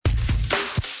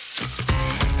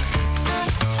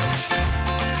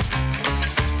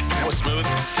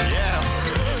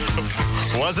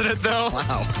Wasn't it, though?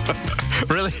 Wow.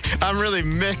 Really, I'm really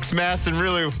mixed-massing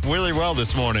really well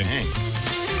this morning. Dang.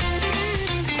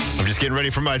 I'm just getting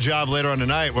ready for my job later on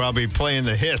tonight where I'll be playing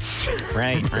the hits.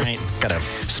 Right. Got a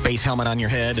space helmet on your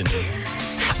head and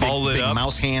all lit big up.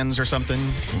 mouse hands or something.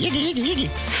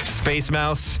 Space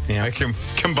mouse. Yeah. I can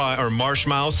combine, or marsh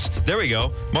mouse. There we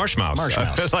go. Marsh mouse. Marsh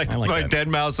mouse. like I like that. dead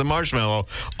mouse and marshmallow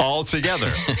all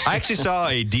together. I actually saw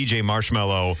a DJ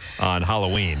Marshmallow on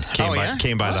Halloween.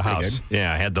 Came by the house. Good.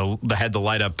 Yeah, had the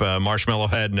light up marshmallow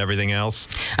head and everything else.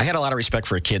 I had a lot of respect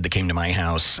for a kid that came to my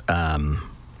house.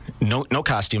 No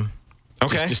costume.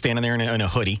 Okay. Just standing there in a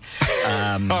hoodie.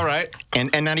 All right.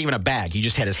 And not even a bag. He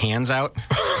just had his hands out.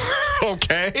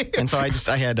 Okay. And so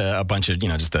I had a bunch of,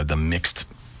 just the mixed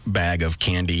bag of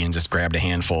candy and just grabbed a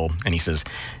handful. And he says,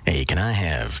 "Hey, can I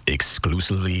have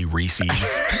exclusively Reese's?"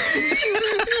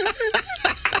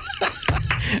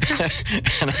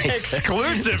 And I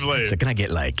Exclusively. said, "Can I get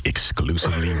like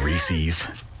exclusively Reese's?"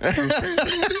 And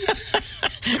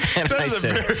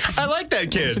I like that I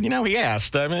kid. said, he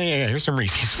asked. I mean, yeah, here's some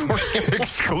Reese's for you.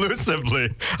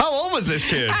 Exclusively. How old was this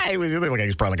kid? He was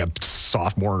probably like a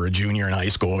sophomore or a junior in high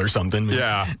school or something.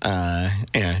 Yeah.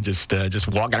 Just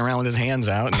walking around with his hands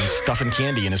out and stuffing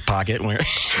candy in his pocket. Can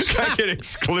I get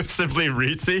exclusively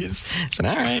Reese's? I said,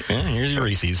 all right, here's your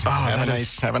Reese's.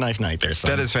 Have a nice night there, son.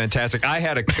 That is fantastic. I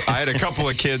had a couple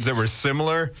of kids that were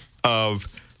similar. Of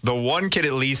the one kid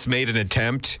at least made an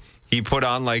attempt. He put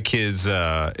on like his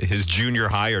junior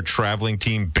high or traveling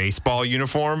team baseball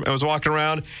uniform and was walking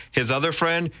around. His other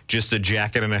friend, just a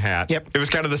jacket and a hat. Yep. It was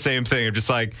kind of the same thing. I'm just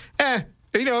like,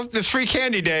 it's free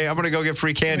candy day. I'm going to go get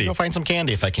free candy. Go find some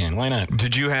candy if I can. Why not?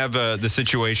 Did you have the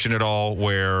situation at all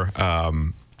where,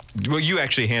 you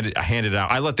actually handed out?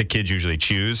 I let the kids usually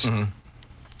choose.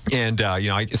 Mm-hmm. And,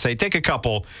 I say, take a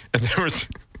couple. And there was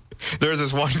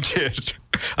this one kid.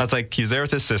 I was like, he's there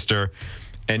with his sister.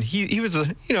 And he was a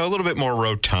little bit more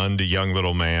rotund, a young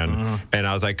little man. Mm-hmm. And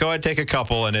I was like, go ahead, take a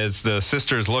couple. And as the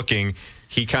sister's looking,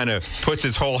 he kind of puts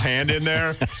his whole hand in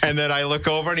there. And then I look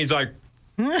over and he's like,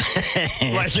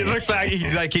 like it looks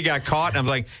like he got caught. And I'm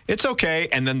like, it's okay.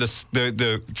 And then the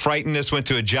frightenedness went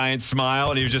to a giant smile,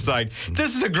 and he was just like,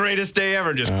 "This is the greatest day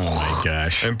ever." Just oh my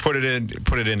gosh, and put it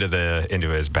into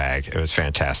his bag. It was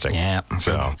fantastic. Yeah.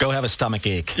 So go have a stomach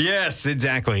ache. Yes,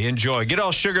 exactly. Enjoy. Get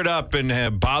all sugared up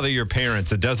and bother your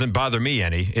parents. It doesn't bother me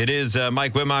any. It is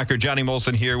Mike Whitmacher, Johnny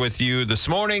Molson here with you this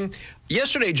morning.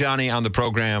 Yesterday, Johnny, on the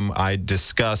program, I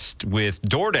discussed with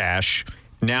DoorDash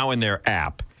now in their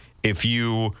app. If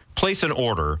you place an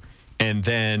order and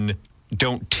then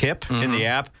don't tip in the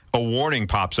app, a warning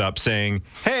pops up saying,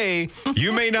 hey,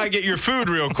 you may not get your food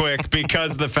real quick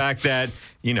because of the fact that,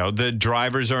 the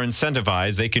drivers are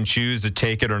incentivized. They can choose to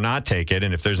take it or not take it.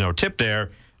 And if there's no tip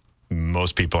there,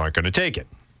 most people aren't going to take it.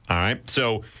 All right.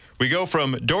 So we go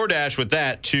from DoorDash with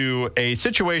that to a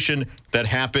situation that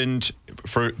happened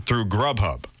through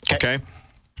Grubhub. Okay.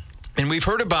 And we've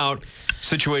heard about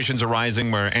situations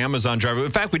arising where Amazon driver. In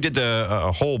fact, we did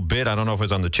a whole bit. I don't know if it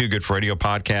was on the Too Good for Radio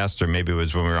podcast or maybe it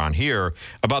was when we were on here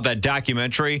about that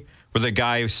documentary where the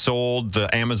guy sold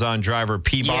the Amazon driver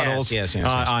pee bottles. Yes.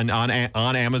 On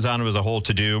Amazon. It was a whole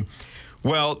to-do.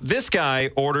 Well, this guy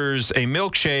orders a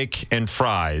milkshake and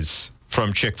fries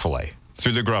from Chick-fil-A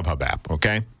through the Grubhub app.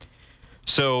 Okay.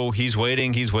 So he's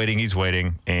waiting,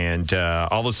 and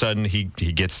all of a sudden he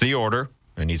gets the order.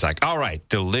 And he's like, all right,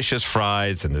 delicious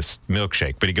fries and this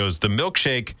milkshake. But he goes, the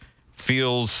milkshake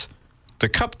the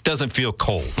cup doesn't feel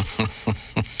cold.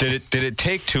 Did it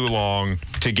take too long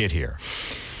to get here?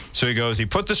 So he goes, he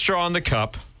put the straw in the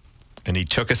cup and he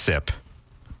took a sip.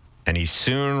 And he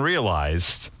soon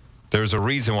realized there's a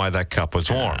reason why that cup was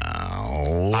warm.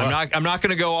 Oh. I'm not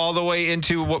going to go all the way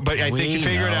into what, but I think you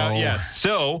figured it out. Yes.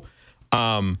 So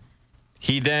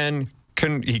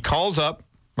he calls up.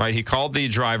 Right, he called the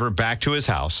driver back to his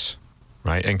house,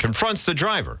 right, and confronts the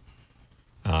driver.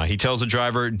 He tells the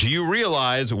driver, do you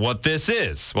realize what this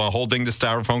is? While holding the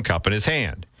styrofoam cup in his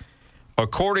hand.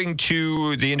 According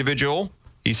to the individual,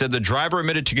 he said the driver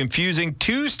admitted to confusing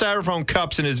two styrofoam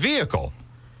cups in his vehicle.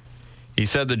 He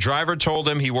said the driver told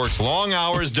him he works long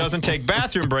hours, doesn't take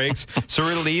bathroom breaks, so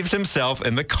relieves himself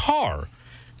in the car.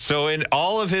 So in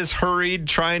all of his hurried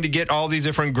trying to get all these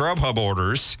different Grubhub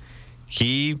orders,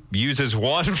 he uses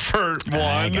one for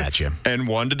one and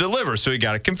one to deliver, so he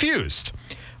got it confused.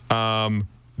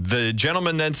 The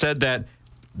gentleman then said that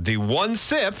the one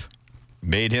sip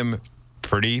made him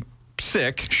pretty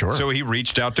sick, so he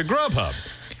reached out to Grubhub.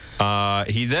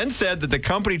 He then said that the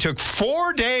company took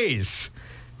 4 days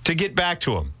to get back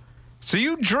to him. So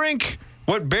you drink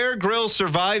what Bear Grylls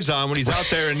survives on when he's out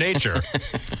there in nature.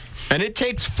 And it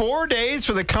takes 4 days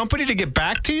for the company to get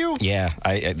back to you? Yeah,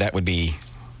 that would be...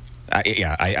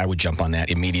 I would jump on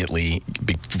that immediately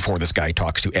before this guy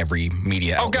talks to every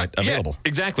media outlet available. Yeah,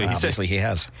 exactly. Obviously, he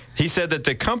has. He said that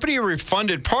the company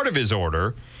refunded part of his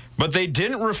order, but they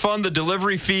didn't refund the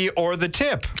delivery fee or the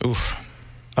tip. Oof.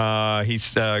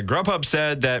 Grubhub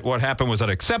said that what happened was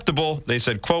unacceptable. They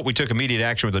said, quote, "We took immediate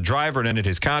action with the driver and ended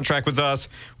his contract with us.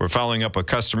 We're following up a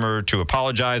customer to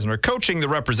apologize and are coaching the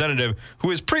representative who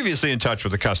was previously in touch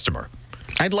with the customer."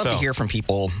 I'd love to hear from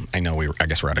people. I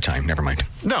guess we're out of time. Never mind.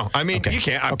 No, I mean, Okay. you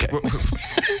can't. Okay.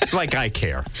 Like I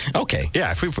care. Okay.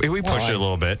 Yeah, if we push it a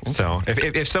little bit. Okay. So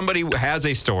if somebody has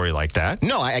a story like that.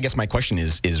 No, I guess my question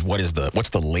is what's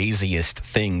the laziest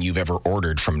thing you've ever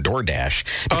ordered from DoorDash?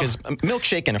 Because a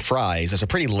milkshake and a fries is a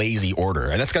pretty lazy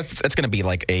order. That's going to be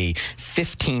like a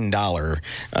 $15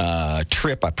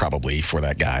 trip probably for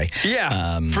that guy.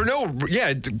 Yeah. For no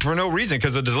reason,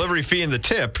 because the delivery fee and the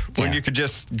tip when you could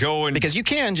just go and because you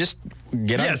can just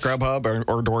get on Grubhub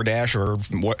or DoorDash or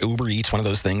Uber Eats, one of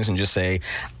those things, and just say,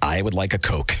 "I would like a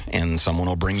Coke," and someone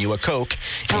will bring you a Coke,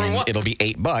 and it'll be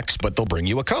 $8, but they'll bring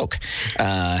you a Coke.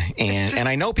 And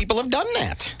I know people have done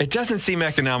that. It doesn't seem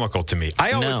economical to me.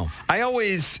 I'm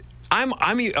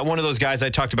one of those guys. I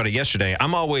talked about it yesterday.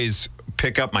 I'm always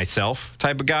pick up myself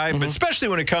type of guy, but especially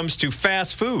when it comes to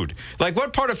fast food. Like,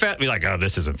 what part of fast? Be like, oh,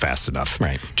 this isn't fast enough.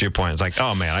 Right. To your point, it's like,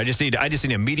 oh man, I just need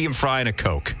a medium fry and a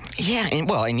Coke. Yeah,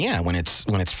 when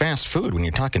it's fast food, when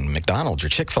you're talking McDonald's or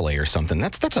Chick-fil-A or something,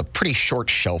 that's a pretty short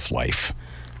shelf life.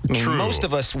 I mean, True. Most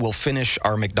of us will finish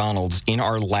our McDonald's in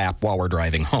our lap while we're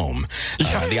driving home.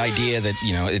 The idea that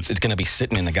it's going to be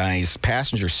sitting in the guy's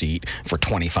passenger seat for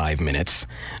 25 minutes.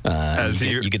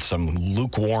 You get some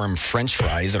lukewarm French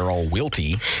fries that are all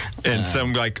wilty, and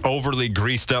some like overly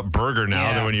greased up burger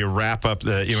now that when you wrap up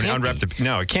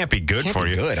it can't be good for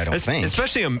you. Good, I don't think.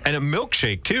 Especially and a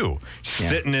milkshake too,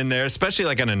 sitting in there, especially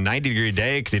like on a 90-degree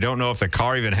day because you don't know if the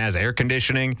car even has air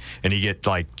conditioning, and you get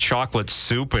like chocolate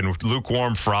soup and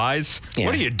lukewarm fries. Yeah.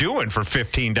 What are you doing for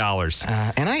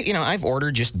 $15? And I've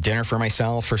ordered just dinner for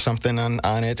myself or something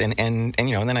on it, and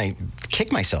then I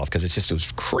kick myself because it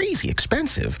was crazy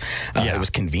expensive. It was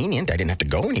convenient. I didn't have to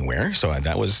go anywhere, so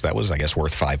that was I guess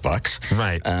worth $5.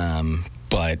 Right.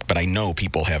 But I know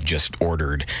people have just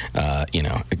ordered,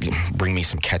 bring me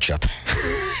some ketchup.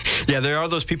 Yeah, there are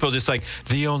those people just like,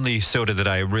 the only soda that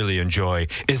I really enjoy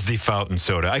is the fountain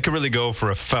soda. I could really go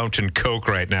for a fountain Coke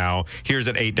right now. Here's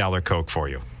an $8 Coke for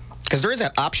you. Because there is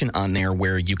that option on there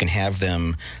where you can have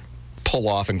them pull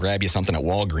off and grab you something at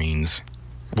Walgreens.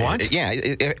 What?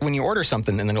 When you order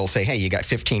something, and then it'll say, hey, you got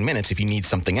 15 minutes if you need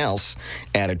something else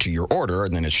added to your order,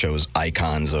 and then it shows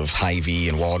icons of Hy-Vee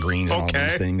and Walgreens and all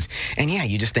these things. And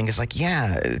you just think it's like,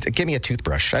 give me a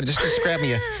toothbrush. Just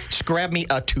grab me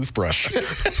a toothbrush.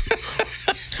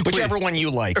 Whichever one you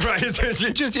like. Right, it's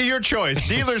just your choice.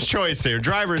 Dealer's choice here,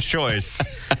 driver's choice.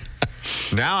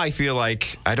 Now I feel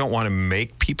like I don't want to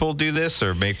make people do this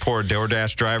or make poor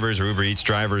DoorDash drivers or Uber Eats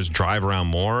drivers drive around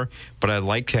more, but I'd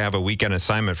like to have a weekend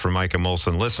assignment for Mike and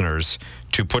Molson listeners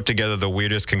to put together the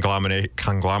weirdest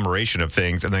conglomeration of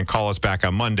things and then call us back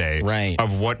on Monday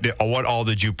of what all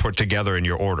did you put together in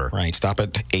your order. Right. Stop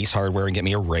at Ace Hardware and get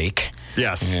me a rake.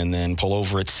 Yes. And then pull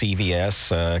over at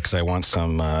CVS because I want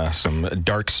some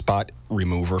dark spot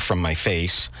remover from my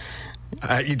face.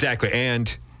 Exactly.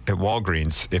 And at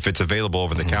Walgreens, if it's available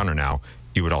over the counter now,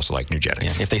 you would also like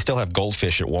Nugenics. Yeah, if they still have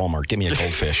goldfish at Walmart, give me a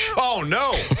goldfish. Oh,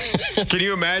 no. Can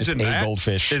you imagine that? A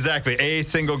goldfish. Exactly. A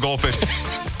single goldfish.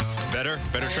 Better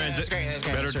transition.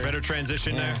 That's great. Better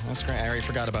transition there. That's great. I already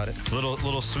forgot about it.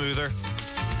 Little smoother.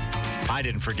 I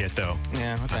didn't forget, though.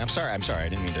 Yeah, okay. I'm sorry. I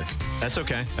didn't mean to. That's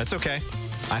okay.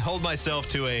 I hold myself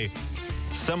to a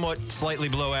somewhat slightly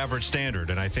below average standard,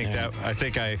 and I think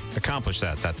I accomplished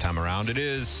that time around. It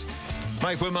is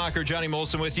Mike Whitmacher, Johnny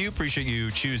Molson with you. Appreciate you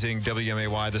choosing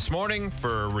WMAY this morning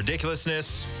for ridiculousness.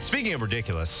 Speaking of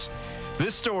ridiculous,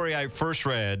 this story I first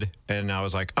read, and I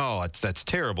was like, oh, that's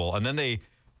terrible. And then they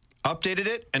updated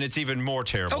it, and it's even more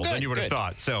terrible than you would have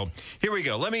thought. So here we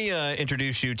go. Let me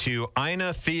introduce you to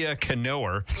Ina Thea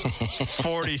Canoer,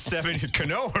 47.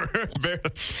 Canoer,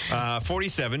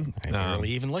 47. I barely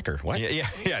even liquor. What?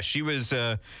 Yeah. She was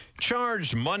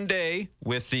charged Monday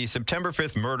with the September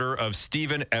 5th murder of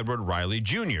Stephen Edward Riley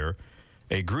Jr.,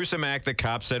 a gruesome act that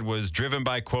cops said was driven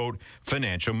by, quote,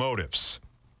 financial motives.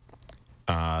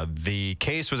 The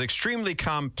case was extremely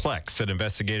complex, said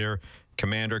investigator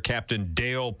Commander Captain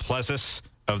Dale Plessis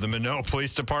of the Minot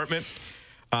Police Department.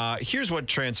 Here's what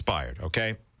transpired,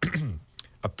 okay?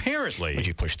 apparently... Would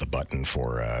you push the button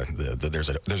for there's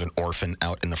an orphan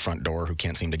out in the front door who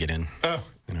can't seem to get in? Oh.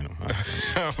 I don't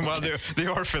know. Well, the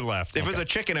orphan left. If it was a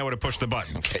chicken, I would have pushed the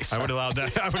button. Okay, I would have allowed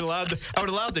that. I would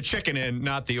allowed the chicken in,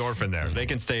 not the orphan there. They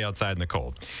can stay outside in the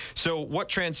cold. So what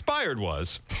transpired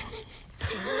was,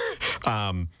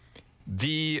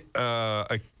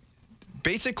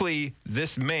 basically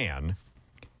this man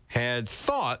had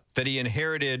thought that he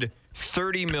inherited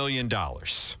 $30 million,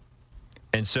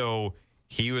 and so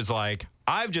he was like,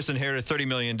 I've just inherited $30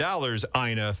 million,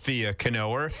 Ina Thea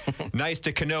Knower. Nice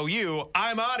to know you.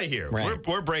 I'm out of here. Right.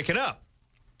 We're breaking up.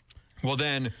 Well,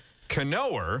 then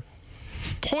Knower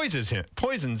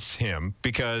poisons him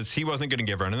because he wasn't going to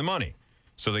give her any of the money.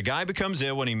 So the guy becomes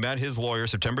ill when he met his lawyer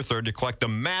September 3rd to collect the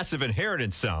massive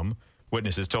inheritance sum,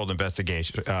 witnesses told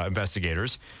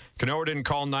investigators. Knower didn't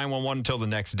call 911 until the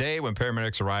next day when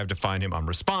paramedics arrived to find him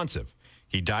unresponsive.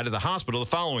 He died at the hospital the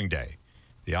following day.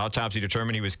 The autopsy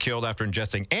determined he was killed after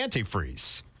ingesting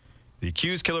antifreeze. The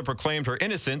accused killer proclaimed her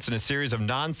innocence in a series of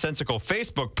nonsensical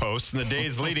Facebook posts in the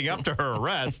days leading up to her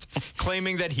arrest,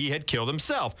 claiming that he had killed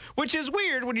himself, which is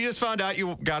weird when you just found out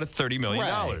you got a $30 million.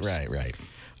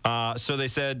 Right. So they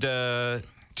said to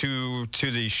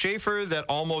the Schaefer that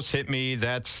almost hit me,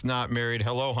 that's not married.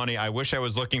 Hello, honey. I wish I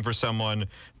was looking for someone,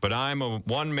 but I'm a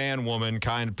one-man woman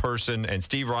kind of person, and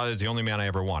Steve Riley is the only man I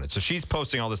ever wanted. So she's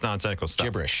posting all this nonsensical stuff.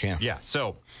 Gibberish, yeah. Yeah,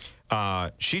 so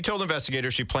she told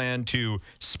investigators she planned to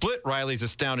split Riley's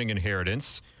astounding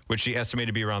inheritance, which she estimated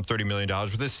to be around $30 million,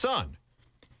 with his son.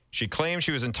 She claimed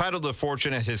she was entitled to the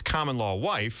fortune as his common-law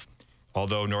wife,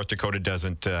 although North Dakota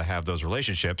doesn't have those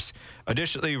relationships.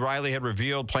 Additionally, Riley had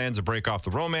revealed plans to break off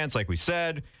the romance, like we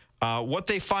said. What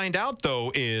they find out,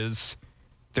 though, is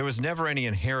there was never any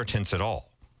inheritance at all.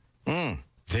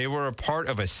 They were a part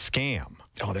of a scam.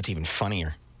 Oh, that's even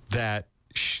funnier. I'm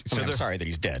sorry that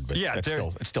he's dead, but yeah, it's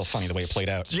still funny the way it played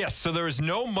out. Yes, so there was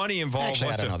no money involved.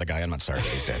 Actually, I don't know the guy. I'm not sorry that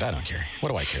he's dead. I don't care. What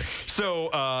do I care?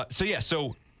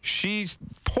 So she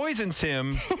poisons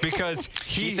him because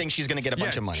she thinks she's going to get a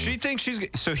bunch of money. He thinks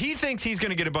he's going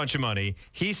to get a bunch of money.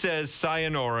 He says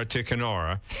sayonara to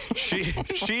Kenora. She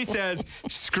says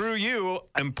screw you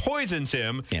and poisons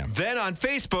him. Yeah. Then on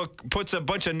Facebook puts a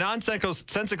bunch of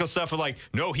nonsensical stuff like,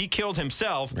 no, he killed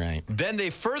himself. Right. Then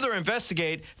they further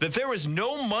investigate that there was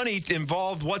no money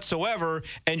involved whatsoever,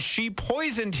 and she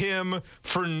poisoned him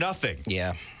for nothing.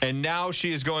 Yeah. And now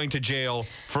she is going to jail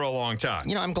for a long time.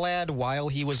 You know, I'm glad while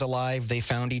he was alive they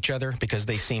found each other because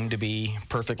they seem to be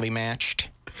perfectly matched.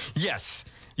 Yes,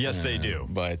 they do.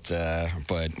 But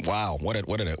wow, what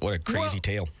a crazy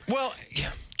tale. Well,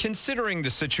 considering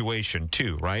the situation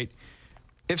too, right?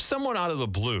 If someone out of the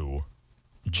blue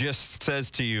just says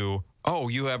to you, "Oh,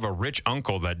 you have a rich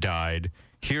uncle that died.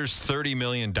 Here's $30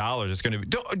 million. It's going to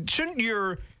be." Shouldn't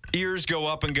your ears go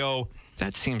up and go,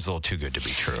 that seems a little too good to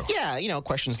be true? Yeah,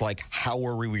 questions like, how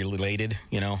were we related?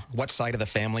 What side of the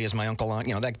family is my uncle on?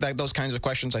 Those kinds of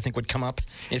questions I think would come up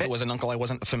if it was an uncle I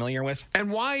wasn't familiar with. And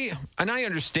why? And I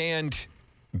understand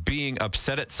being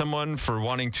upset at someone for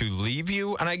wanting to leave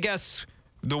you, and I guess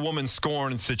the woman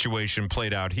scorn situation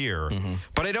played out here. Mm-hmm.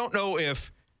 But I don't know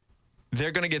if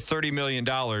they're going to get $30 million,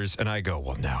 and I go,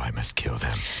 well, now I must kill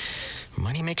them.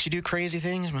 Money makes you do crazy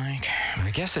things, Mike.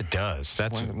 I guess it does.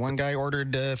 That's one guy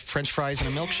ordered French fries and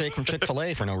a milkshake from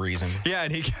Chick-fil-A for no reason. Yeah,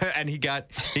 and he got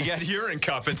urine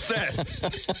cup instead.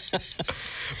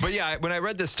 But yeah, when I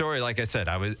read this story, like I said,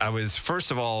 I was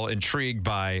first of all intrigued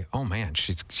by, oh man,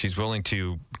 she's willing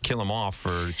to kill him off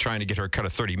for trying to get her cut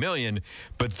of $30 million.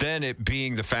 But then it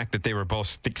being the fact that they were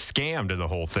both scammed in the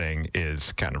whole thing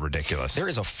is kind of ridiculous. There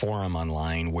is a forum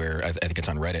online where I think it's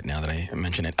on Reddit now that I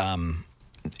mention it.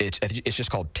 It's just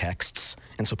called Texts.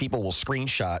 And so people will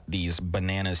screenshot these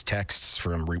bananas texts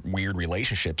from weird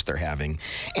relationships they're having.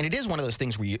 And it is one of those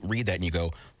things where you read that and you go,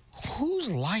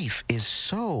 whose life is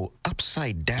so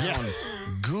upside down,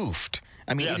 goofed?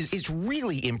 I mean, yes. It's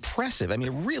really impressive. I mean,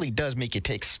 it really does make you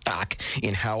take stock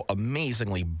in how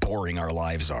amazingly boring our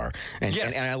lives are. And,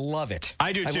 yes. and I love it.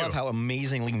 I do, too. I love how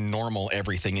amazingly normal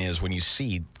everything is when you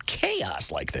see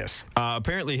chaos like this.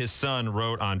 Apparently his son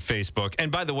wrote on Facebook,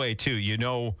 and by the way, too, you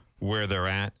know where they're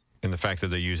at in the fact that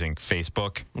they're using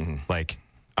Facebook. Mm-hmm. Like,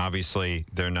 obviously,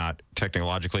 they're not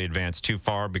technologically advanced too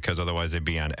far because otherwise they'd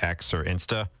be on X or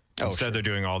Insta. Instead, they're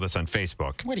doing all this on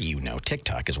Facebook. What do you know?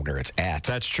 TikTok is where it's at.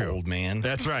 That's true, old man.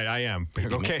 That's right. I am.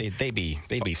 Okay. They'd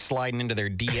be sliding into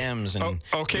their DMs and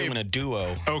doing a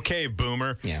duo. Okay,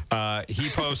 boomer. Yeah. He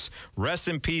posts, "Rest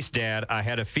in peace, Dad. I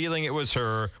had a feeling it was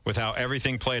her with how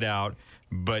everything played out,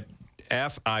 but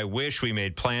F, I wish we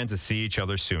made plans to see each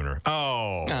other sooner.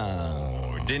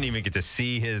 Oh. Didn't even get to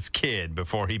see his kid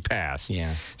before he passed.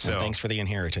 Yeah. So thanks for the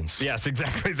inheritance. Yes,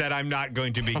 exactly. That I'm not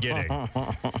going to be getting.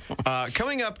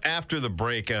 Coming up after the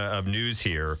break of news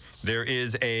here, there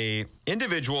is a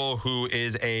individual who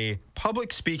is a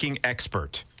public speaking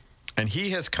expert. And he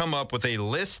has come up with a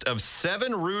list of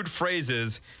 7 rude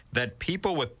phrases that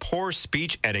people with poor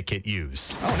speech etiquette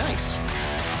use. Oh, nice.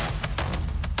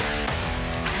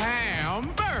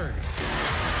 Hamburger.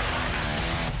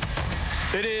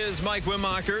 It is Mike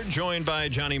Wimacher, joined by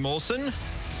Johnny Molson.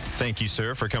 Thank you,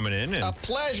 sir, for coming in. A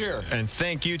pleasure. And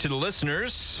thank you to the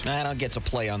listeners. I don't get to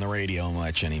play on the radio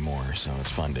much anymore, so it's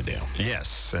fun to do.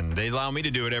 Yes, and they allow me to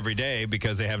do it every day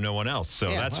because they have no one else. So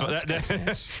Yeah,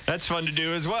 that's fun to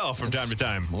do as well from time to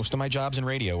time. Most of my jobs in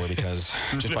radio were because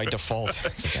just by default.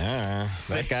 It's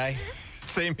like, that guy.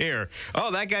 Same here.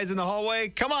 Oh, that guy's in the hallway?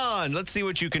 Come on, let's see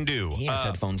what you can do. He has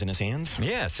headphones in his hands.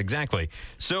 Yes, exactly.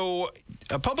 So,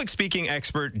 a public speaking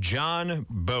expert, John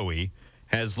Bowie,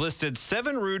 has listed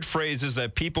 7 rude phrases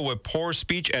that people with poor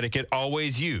speech etiquette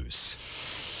always use.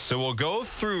 So we'll go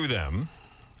through them.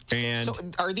 And so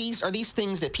are these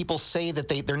things that people say that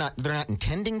they're not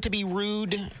intending to be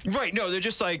rude? Right. No, they're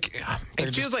just like,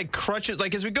 it feels like crutches.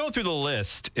 Like, as we go through the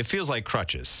list, it feels like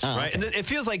crutches, right? Okay. And it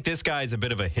feels like this guy's a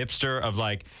bit of a hipster of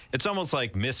like, it's almost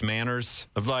like Miss Manners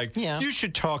of like, you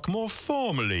should talk more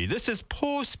formally. This is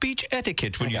poor speech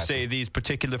etiquette when you say these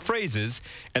particular phrases.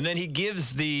 And then he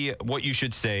gives what you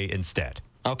should say instead.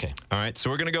 Okay. All right. So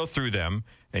we're going to go through them,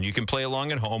 and you can play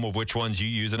along at home of which ones you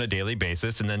use on a daily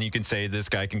basis, and then you can say this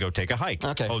guy can go take a hike.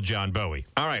 Okay. Oh, John Bowie.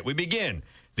 All right. We begin.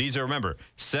 These are, remember,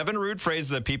 7 rude phrases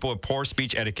that people with poor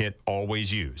speech etiquette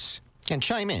always use. And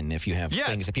chime in if you have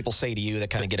things that people say to you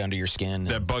that kind of get under your skin.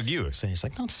 That bug you. So it's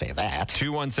like, don't say that.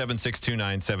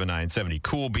 217-629-7970.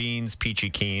 Cool beans,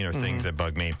 peachy keen, or things that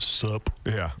bug me. Sup?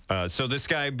 Yeah. So this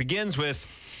guy begins with,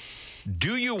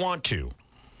 do you want to?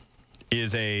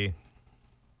 Is a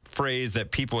phrase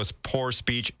that people with poor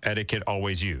speech etiquette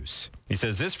always use. He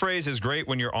says, this phrase is great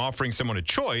when you're offering someone a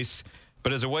choice,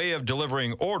 but as a way of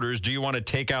delivering orders, do you want to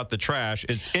take out the trash?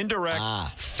 It's indirect,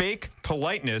 fake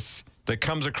politeness that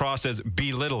comes across as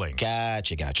belittling.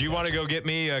 Gotcha. Do you want to go get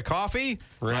me a coffee?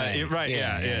 Right.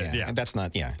 Yeah. And that's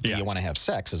not, Do you want to have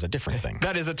sex is a different thing.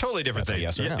 That is a totally different thing.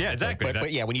 Yes or no. Yeah, exactly. But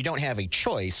when you don't have a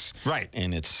choice, right,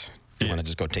 and you want to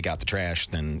just go take out the trash,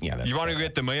 then that's... You want to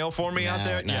get the mail for me out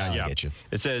there? I get you.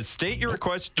 It says, state your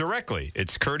request directly.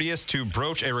 It's courteous to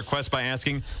broach a request by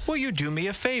asking, will you do me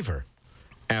a favor?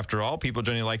 After all, people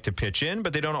generally like to pitch in,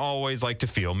 but they don't always like to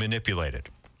feel manipulated.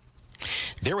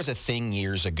 There was a thing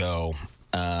years ago,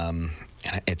 and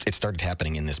it started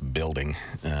happening in this building,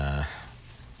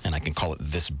 and I can call it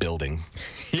this building.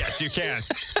 Yes, you can.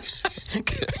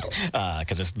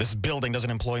 Because this building doesn't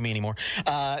employ me anymore.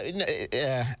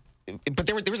 But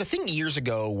there was a thing years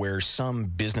ago where some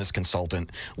business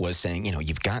consultant was saying,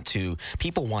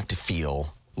 people want to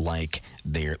feel like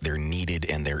they're needed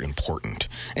and they're important.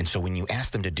 And so when you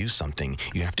ask them to do something,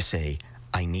 you have to say,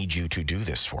 I need you to do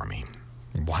this for me.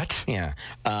 What? Yeah.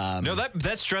 No,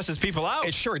 that stresses people out.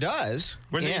 It sure does.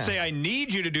 When they say, I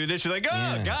need you to do this, you're like,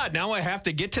 God, now I have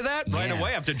to get to that right away.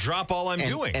 I have to drop all I'm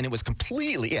doing. And it was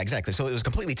completely, exactly. So it was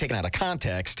completely taken out of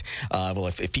context.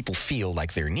 If people feel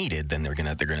like they're needed, then they're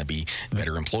gonna be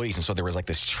better employees. And so there was like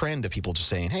this trend of people just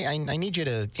saying, hey, I need you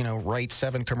to, write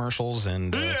 7 commercials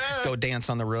and go dance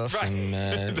on the roof and,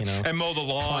 and mow the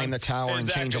lawn. Climb the tower and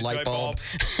change a light bulb.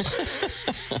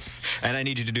 And I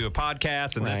need you to do a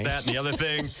podcast and this, that, and the other thing.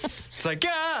 It's like,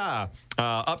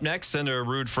 up next, under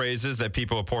rude phrases that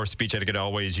people with poor speech etiquette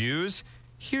always use.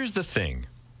 Here's the thing.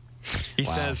 He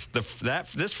says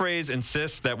this phrase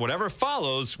insists that whatever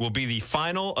follows will be the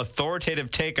final authoritative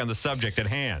take on the subject at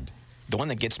hand. The one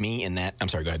that gets me in that, I'm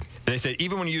sorry, go ahead. They said,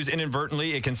 even when used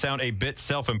inadvertently, it can sound a bit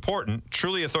self-important.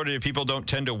 Truly authoritative people don't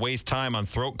tend to waste time on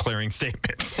throat-clearing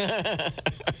statements.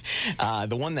 The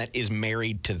one that is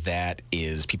married to that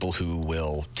is people who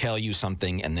will tell you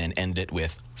something and then end it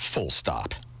with full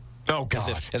stop. Oh,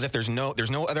 God. As if there's no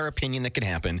other opinion that could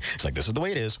happen. It's like, this is the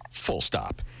way it is, full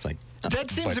stop. It's like,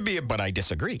 that seems to be But I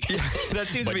disagree. Yeah, that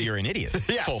seems to be. But you're an idiot.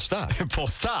 Yes. Full stop. Full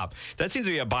stop. That seems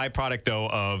to be a byproduct, though,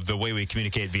 of the way we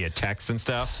communicate via text and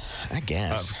stuff. I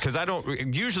guess. Because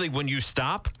usually when you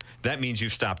stop, that means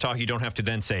you've stopped talking. You don't have to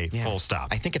then say full stop.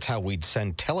 I think it's how we'd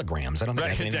send telegrams. I don't think it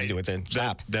has anything to do with it.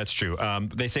 Stop. That's true.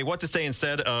 They say what to say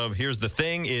instead of, here's the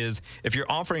thing, is if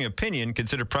you're offering opinion,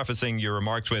 consider prefacing your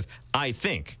remarks with, I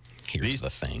think. Here's the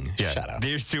thing. Yeah, Shut up.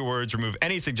 These 2 words remove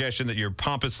any suggestion that you're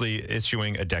pompously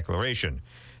issuing a declaration.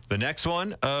 The next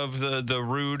one of the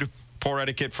rude, poor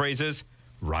etiquette phrases,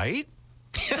 right?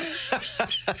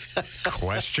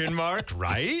 Question mark,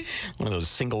 right? One of those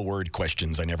single-word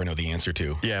questions I never know the answer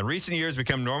to. Yeah, in recent years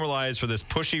become normalized for this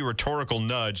pushy rhetorical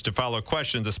nudge to follow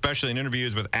questions, especially in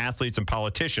interviews with athletes and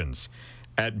politicians.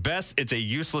 At best, it's a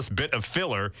useless bit of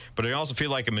filler, but I also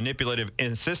feel like a manipulative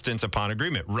insistence upon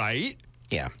agreement, right?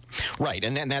 Yeah, right,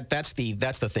 and then that's the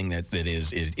thing that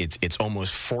is it's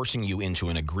almost forcing you into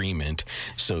an agreement.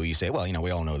 So you say, well,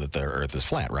 we all know that the Earth is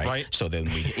flat, right? Right. So then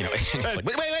we, it's like,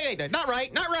 wait, not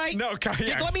right. No,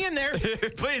 yeah. Let me in there,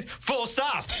 please. Full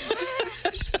stop.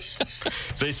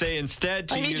 They say instead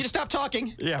to I need you to stop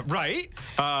talking. Yeah, right.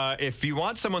 If you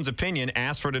want someone's opinion,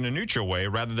 ask for it in a neutral way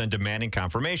rather than demanding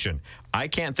confirmation. I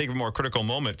can't think of a more critical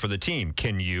moment for the team.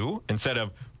 Can you? Instead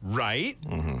of right.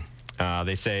 Mm-hmm.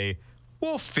 They say,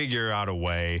 we'll figure out a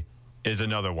way is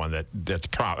another one that's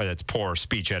poor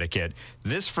speech etiquette.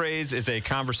 This phrase is a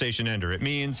conversation ender. It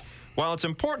means, while it's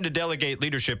important to delegate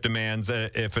leadership demands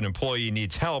if an employee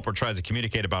needs help or tries to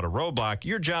communicate about a roadblock,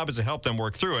 your job is to help them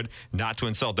work through it, not to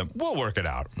insult them. We'll work it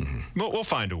out. Mm-hmm. We'll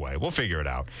find a way. We'll figure it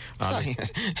out.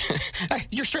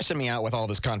 You're stressing me out with all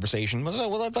this conversation.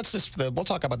 Well, we'll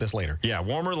talk about this later. Yeah,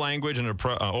 warmer language and an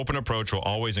open approach will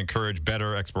always encourage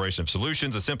better exploration of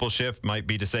solutions. A simple shift might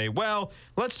be to say, well,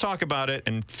 let's talk about it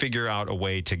and figure out a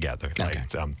way together. Okay.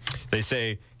 They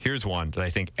say, here's one that I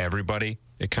think everybody,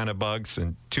 it kind of bugs,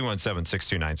 and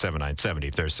 217-629-7970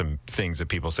 if there's some things that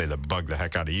people say that bug the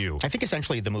heck out of you. I think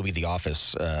essentially the movie The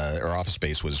Office, or Office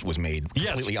Space, was made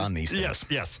completely on these things.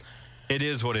 Yes. It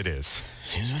is what it is.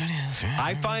 It is what it is.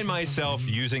 I find myself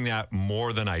using that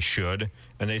more than I should.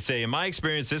 And they say, in my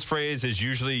experience, this phrase is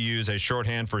usually used as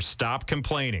shorthand for stop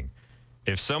complaining.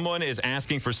 If someone is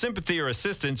asking for sympathy or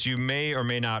assistance, you may or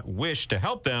may not wish to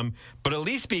help them, but at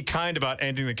least be kind about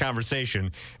ending the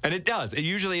conversation. And it does. It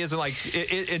usually isn't like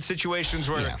in situations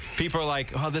where people are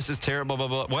like, oh, this is terrible, blah,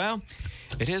 blah, blah. Well,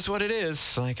 it is what it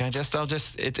is. Like, it's very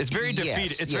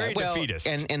defeat. It's very defeatist.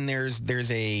 And there's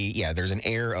an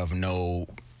air of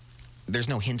there's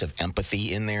no hint of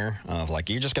empathy in there of like,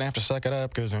 you're just going to have to suck it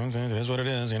up because it is what it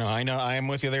is. I know I am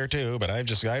with you there too, but I've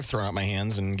thrown out my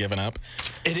hands and given up.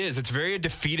 It is. It's very a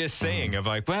defeatist saying of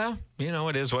like, well,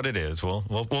 it is what it is. We'll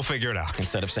figure it out.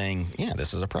 Instead of saying, yeah,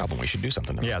 this is a problem. We should do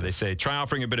something about they say, try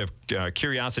offering a bit of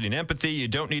curiosity and empathy. You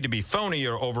don't need to be phony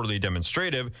or overly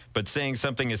demonstrative, but saying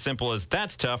something as simple as,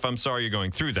 that's tough, I'm sorry you're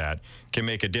going through that, can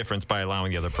make a difference by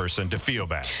allowing the other person to feel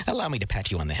bad. Allow me to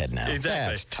pat you on the head now. Exactly.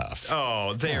 That's tough.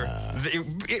 Oh,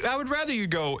 I would rather you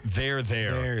go there.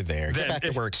 There. Get back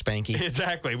to work, Spanky.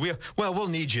 Exactly. We'll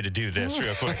need you to do this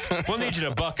real quick. We'll need you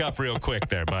to buck up real quick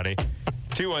there, buddy.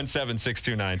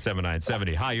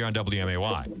 217-629-7970. Hi, you're on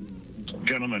WMAY.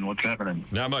 Gentlemen, what's happening?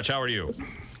 Not much. How are you?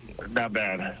 Not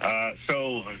bad.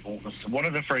 So one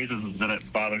of the phrases that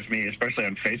bothers me, especially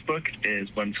on Facebook,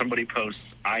 is when somebody posts,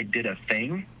 I did a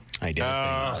thing. I did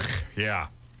a thing. Yeah.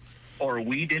 Or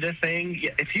we did a thing.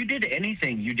 If you did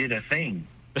anything, you did a thing.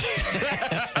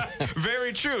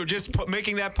 Very true. Just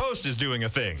making that post is doing a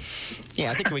thing.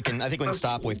 Yeah, I think we can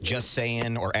stop with just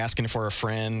saying or asking for a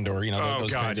friend or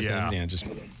those kinds of things. Yeah, just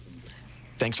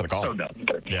thanks for the call. So dumb.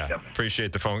 Yeah,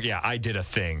 appreciate the phone. Yeah, I did a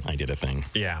thing.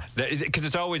 Yeah, because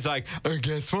it's always like, oh,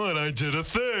 guess what? I did a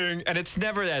thing, and it's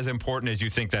never as important as you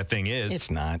think that thing is.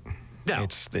 It's not. No.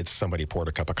 It's somebody poured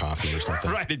a cup of coffee or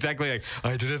something. Right, exactly. Like,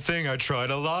 I did a thing. I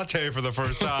tried a latte for the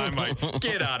first time. Like,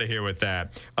 get out of here with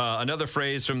that. Another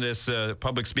phrase from this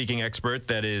public speaking expert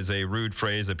that is a rude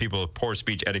phrase that people with poor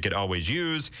speech etiquette always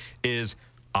use is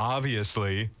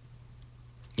obviously.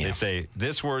 Yeah. They say,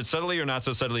 this word subtly or not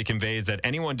so subtly conveys that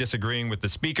anyone disagreeing with the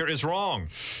speaker is wrong.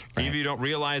 Right. Even if you don't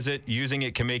realize it, using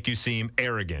it can make you seem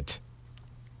arrogant.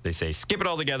 They say, skip it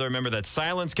altogether. Remember that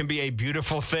silence can be a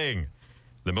beautiful thing.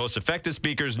 The most effective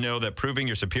speakers know that proving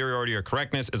your superiority or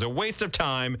correctness is a waste of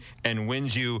time and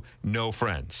wins you no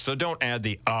friends. So don't add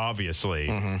the obviously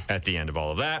at the end of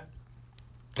all of that.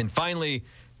 And finally,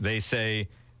 they say,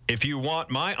 if you want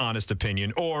my honest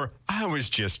opinion, or I was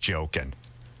just joking.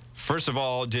 First of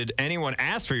all, did anyone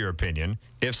ask for your opinion?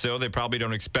 If so, they probably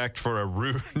don't expect for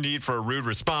a need for a rude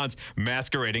response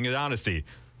masquerading as honesty.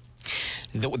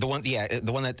 The one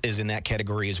that is in that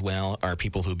category as well are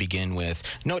people who begin with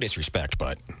no disrespect,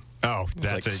 but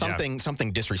that's like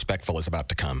something disrespectful is about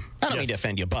to come. I don't mean to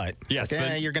offend you, but yes,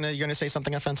 you're gonna say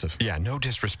something offensive. Yeah, no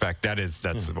disrespect. That's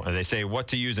they say what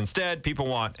to use instead. People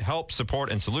want help,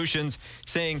 support, and solutions.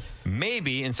 Saying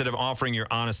maybe instead of offering your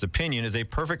honest opinion is a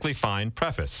perfectly fine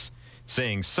preface.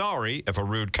 Saying sorry if a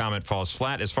rude comment falls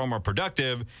flat is far more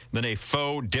productive than a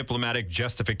faux diplomatic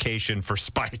justification for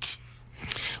spite.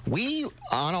 We,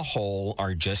 on a whole,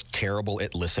 are just terrible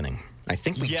at listening. I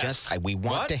think we we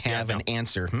want to have an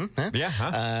answer.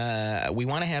 We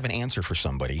want to have an answer for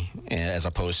somebody, as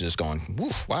opposed to just going,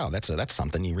 "Woof, wow, that's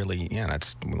something you really,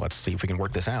 let's see if we can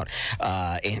work this out."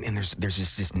 And there's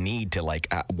just this need to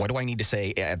what do I need to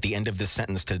say at the end of this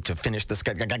sentence to finish this?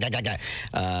 And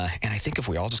I think if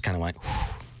we all just kind of went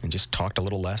and just talked a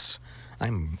little less.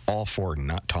 I'm all for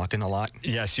not talking a lot.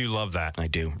 Yes, you love that. I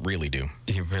do, really do.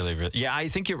 You really. Yeah, I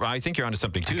think you're onto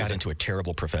something too. I got into a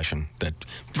terrible profession that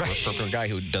for a guy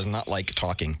who does not like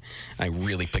talking, I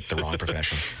really picked the wrong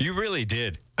profession. You really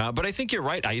did. But I think you're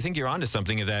right. I think you're onto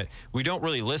something that we don't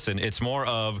really listen. It's more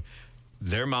of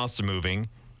their mouths are moving.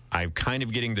 I'm kind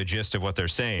of getting the gist of what they're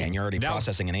saying. And you're already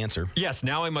processing an answer. Yes,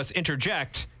 now I must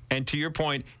interject. And to your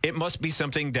point, it must be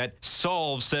something that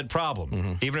solves said problem.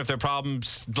 Mm-hmm. Even if their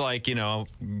problem's like,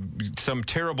 some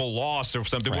terrible loss or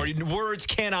something where words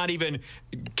cannot even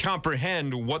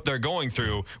comprehend what they're going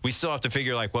through, we still have to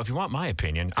figure well, if you want my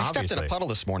opinion, I stepped in a puddle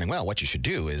this morning. Well, what you should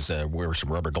do is wear some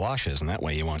rubber galoshes, and that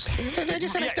way you won't. I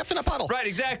just said I stepped in a puddle. Right,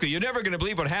 exactly. You're never going to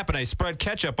believe what happened. I spread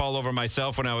ketchup all over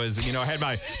myself when I was, I had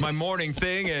my morning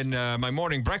thing and my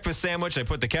morning breakfast sandwich. I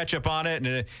put the ketchup on it,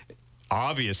 and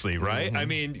obviously, right? Mm-hmm. I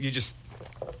mean, you just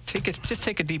take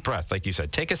a deep breath, like you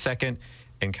said. Take a second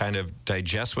and kind of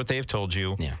digest what they've told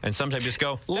you. Yeah. And sometimes just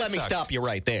go, let me stop you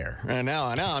right there. And now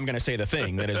I'm going to say the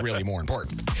thing that is really more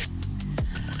important.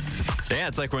 Yeah,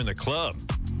 it's like we're in the club.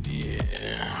 Yeah.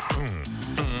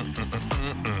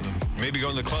 Maybe go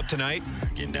in the club tonight.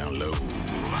 Getting down low.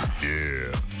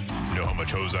 Yeah. Know how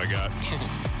much hose I got?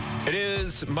 It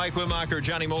is Mike Wittmacher,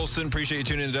 Johnny Molson. Appreciate you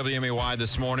tuning in to WMAY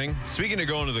this morning. Speaking of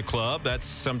going to the club, that's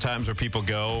sometimes where people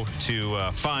go to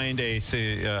find a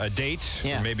date.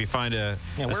 Yeah. Or maybe find a...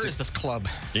 Yeah, where is this club?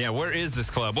 Yeah, where is this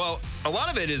club? Well, a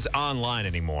lot of it is online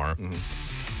anymore.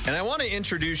 Mm-hmm. And I want to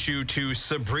introduce you to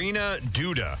Sabrina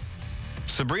Duda.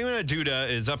 Sabrina Duda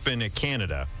is up in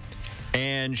Canada.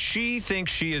 And she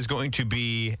thinks she is going to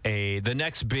be the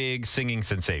next big singing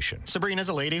sensation. Sabrina's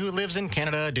a lady who lives in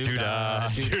Canada.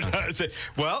 Duda.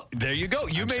 Well, there you go.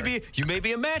 You may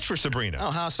be a match for Sabrina.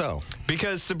 Oh, how so?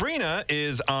 Because Sabrina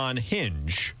is on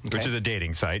Hinge, which is a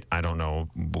dating site. I don't know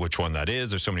which one that is.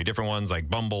 There's so many different ones like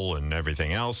Bumble and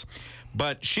everything else.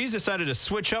 But she's decided to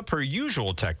switch up her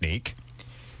usual technique.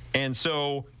 And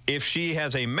so if she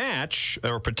has a match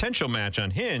or a potential match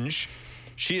on Hinge,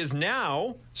 she is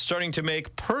now starting to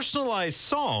make personalized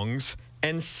songs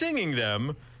and singing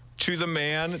them to the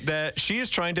man that she is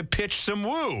trying to pitch some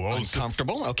woo.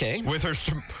 Uncomfortable, okay. With her,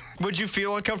 would you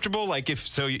feel uncomfortable? Like if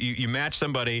so, you match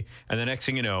somebody, and the next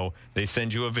thing you know, they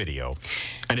send you a video,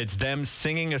 and it's them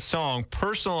singing a song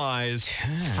personalized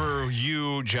for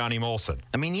you, Johnny Molson.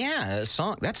 I mean, yeah, a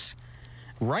song. That's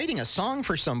writing a song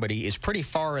for somebody is pretty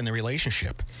far in the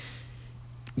relationship.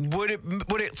 Would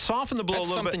it soften the blow a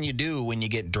little bit? That's something you do when you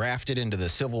get drafted into the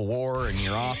Civil War and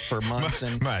you're off for months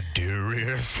and my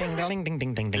dearest, ding ding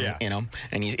ding ding ding,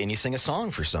 and you sing a song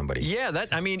for somebody. Yeah, there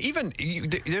hasn't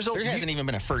even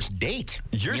been a first date.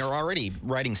 You're already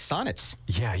writing sonnets.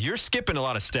 Yeah, you're skipping a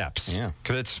lot of steps. Yeah,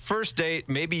 because it's first date.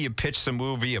 Maybe you pitch some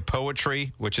woo via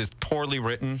poetry, which is poorly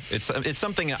written. It's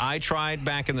something that I tried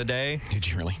back in the day. Did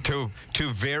you really? To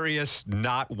various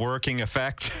not working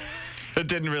effect. It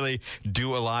didn't really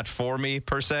do a lot for me,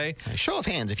 per se. Show of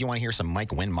hands if you want to hear some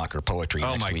Mike Wittmacher poetry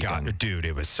next weekend. Oh, my God. Dude,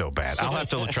 it was so bad. I'll have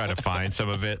to try to find some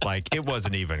of it. Like, it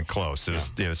wasn't even close.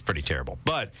 It was pretty terrible.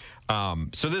 But,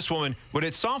 so this woman, would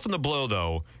it soften the blow,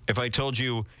 though, if I told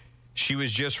you she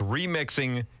was just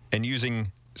remixing and using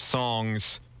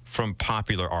songs from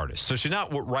popular artists? So she's not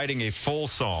writing a full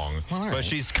song, but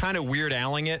she's kind of Weird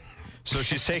Al-ing it. So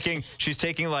she's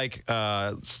taking like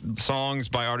songs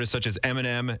by artists such as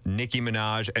Eminem, Nicki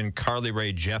Minaj, and Carly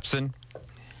Rae Jepsen,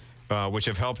 which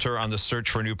have helped her on the search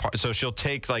for a new part. So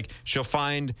she'll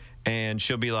find and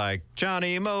she'll be like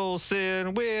Johnny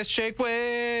Molson with Shake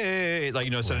Weight,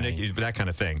 instead of Nicki, that kind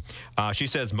of thing. She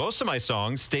says most of my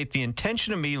songs state the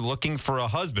intention of me looking for a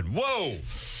husband. Whoa.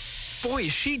 Boy,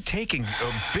 is she taking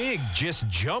a big just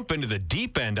jump into the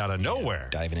deep end out of nowhere.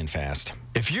 Diving in fast.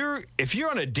 If you're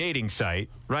on a dating site,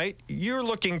 right, you're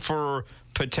looking for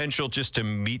potential just to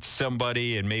meet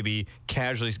somebody and maybe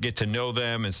casually get to know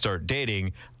them and start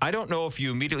dating. I don't know if you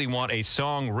immediately want a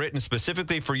song written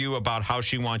specifically for you about how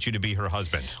she wants you to be her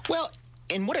husband. Well,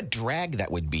 and what a drag that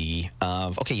would be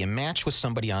of, okay, you match with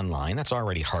somebody online. That's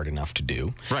already hard enough to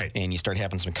do. Right. And you start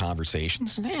having some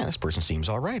conversations. And, this person seems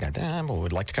all right. I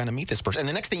would like to kind of meet this person. And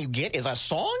the next thing you get is a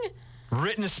song?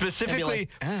 Written specifically,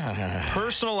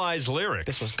 personalized lyrics.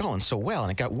 This was going so well,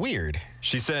 and it got weird.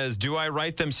 She says, do I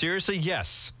write them seriously?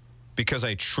 Yes. because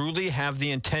I truly have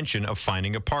the intention of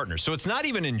finding a partner. So it's not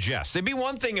even in jest. It'd be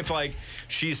one thing if, like,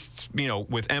 she's,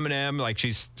 with Eminem, like,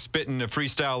 she's spitting a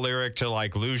freestyle lyric to,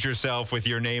 like, lose yourself with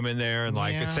your name in there and,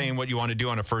 like, saying what you want to do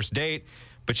on a first date.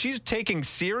 But she's taking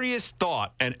serious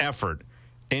thought and effort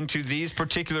into these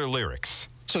particular lyrics.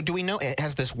 So do we know,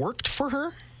 has this worked for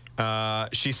her?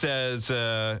 She says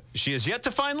she has yet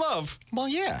to find love. Well,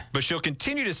 yeah. But she'll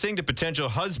continue to sing to potential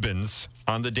husbands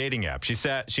on the dating app. She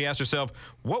asked herself,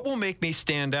 what will make me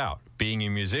stand out? Being a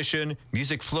musician,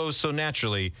 music flows so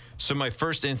naturally. So my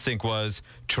first instinct was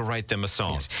to write them a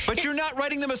song. Yes. But you're not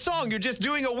writing them a song. You're just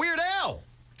doing a Weird Al.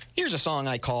 Here's a song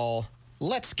I call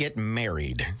Let's Get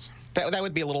Married. That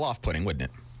would be a little off-putting, wouldn't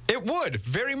it? It would,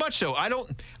 very much so. I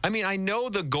know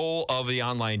the goal of the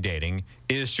online dating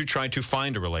is to try to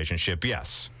find a relationship,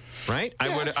 yes. Right?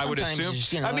 Yeah, I would assume.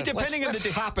 Just, depending on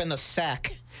the hop in the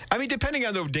sack. Depending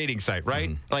on the dating site,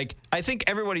 right? Like, I think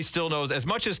everybody still knows, as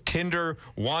much as Tinder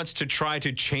wants to try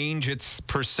to change its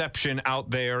perception out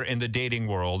there in the dating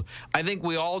world, I think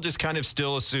we all just kind of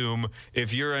still assume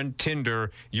if you're on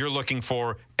Tinder, you're looking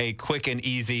for a quick and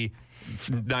easy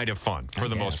night of fun for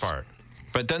the most part.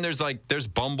 But then there's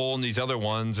Bumble and these other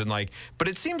ones, and but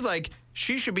it seems like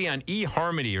she should be on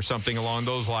eHarmony or something along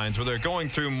those lines, where they're going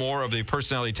through more of the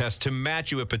personality test to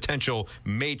match you with potential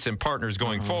mates and partners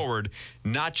going forward,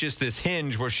 not just this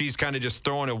Hinge where she's kind of just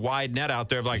throwing a wide net out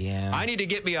there of I need to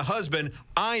get me a husband.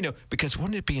 I know, because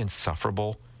wouldn't it be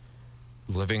insufferable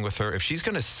living with her if she's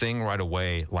going to sing right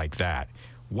away like that?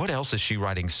 What else is she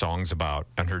writing songs about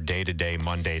on her day-to-day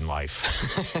mundane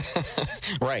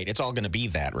life? Right. It's all going to be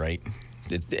that, right?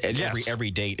 Yes. Every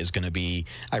date is going to be,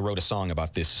 I wrote a song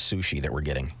about this sushi that we're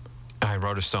getting. I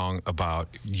wrote a song about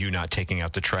you not taking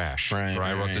out the trash.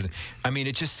 Right.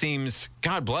 It just seems,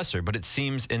 God bless her, but it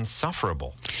seems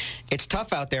insufferable. It's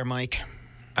tough out there, Mike.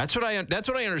 That's what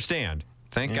I understand.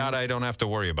 Thank God I don't have to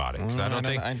worry about it.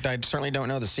 I certainly don't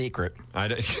know the secret.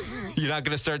 You're not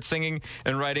going to start singing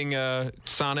and writing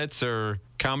sonnets or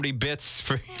comedy bits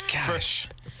for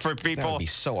people. That would be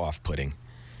so off-putting.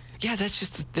 Yeah, that's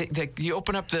just you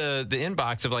open up the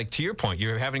inbox of, to your point,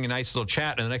 you're having a nice little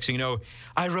chat, and the next thing you know,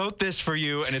 I wrote this for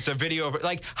you, and it's a video of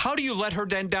it. How do you let her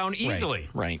down easily?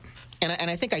 Right. And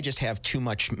I think I just have too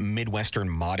much Midwestern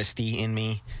modesty in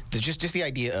me. Just the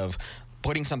idea of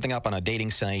putting something up on a dating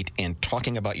site and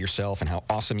talking about yourself and how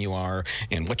awesome you are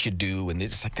and what you do, and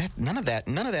it's that. None of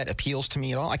that appeals to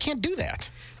me at all. I can't do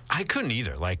that. I couldn't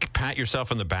either. Pat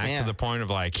yourself on the back to the point of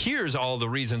here's all the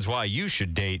reasons why you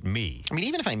should date me.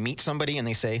 Even if I meet somebody and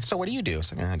they say, so what do you do?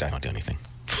 It's I don't do anything.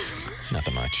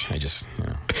 Nothing much. I just,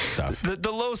 stuff.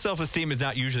 The low self-esteem is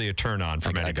not usually a turn-on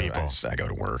for many people. I go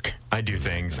to work. I do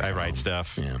things. I write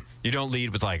stuff. Yeah. You don't lead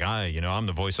with I'm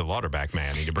the voice of Lauderback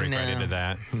Man. You need to break right into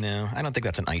that. No, I don't think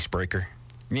that's an icebreaker.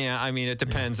 Yeah, it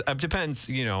depends. It depends,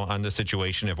 on the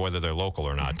situation of whether they're local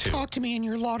or not, too. Talk to me in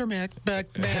your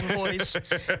Lauderback Man voice.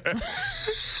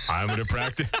 I'm going to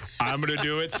practice. I'm going to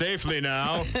do it safely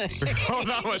now. Hold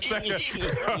on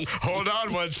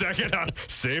one second.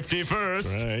 Safety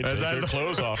first. Right. Take your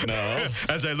clothes off now.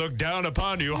 As I look down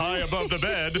upon you high above the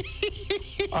bed,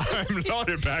 I'm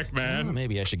Lauderback Man. Well,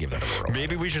 maybe I should give that a whirl.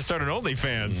 Maybe we should start an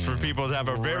OnlyFans for people to have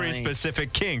a very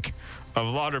specific kink of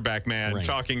Lauderback Man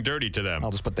talking dirty to them.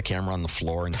 I'll just put the camera on the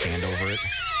floor and stand over it.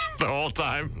 The whole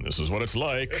time. This is what it's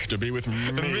like to be with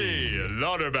me.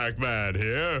 Lauderback Man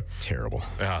here. Terrible.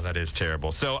 Oh, that is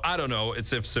terrible. So I don't know.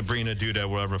 It's if Sabrina Duda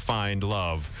will ever find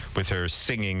love with her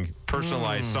singing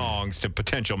personalized songs to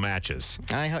potential matches.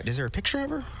 Is there a picture of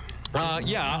her?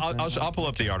 Yeah, I'll pull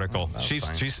up the article.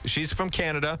 She's from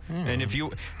Canada, and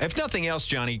if nothing else,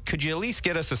 Johnny, could you at least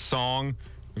get us a song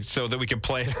so that we can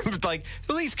play it?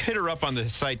 At least hit her up on the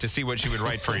site to see what she would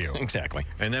write for you. Exactly.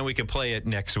 And then we can play it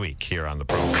next week here on the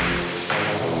program.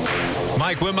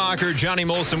 Mike Wimacher, Johnny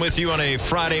Molson with you on a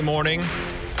Friday morning.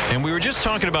 And we were just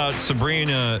talking about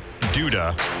Sabrina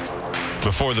Duda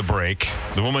before the break,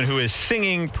 the woman who is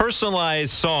singing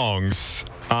personalized songs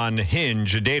on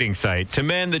Hinge, a dating site, to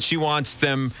men that she wants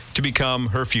them to become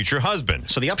her future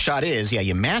husband. So the upshot is,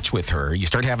 you match with her, you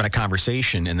start having a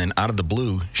conversation, and then out of the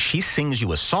blue, she sings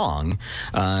you a song,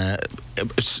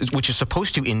 which is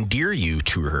supposed to endear you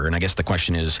to her. And I guess the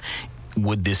question is,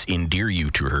 would this endear you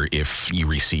to her if you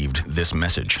received this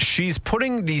message? She's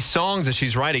putting these songs that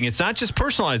she's writing, it's not just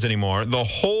personalized anymore. The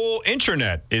whole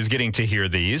internet is getting to hear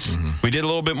these. Mm-hmm. We did a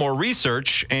little bit more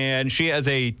research, and she has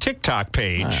a TikTok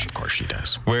page. Of course she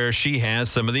does. Where she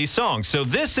has some of these songs. So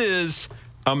this is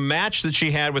a match that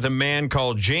she had with a man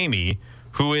called Jamie,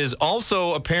 who is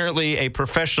also apparently a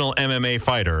professional MMA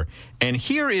fighter. And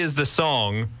here is the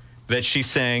song that she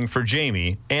sang for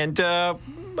Jamie. And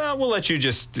well, we'll let you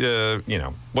just,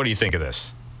 what do you think of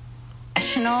this?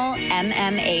 Professional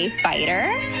MMA fighter,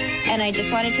 and I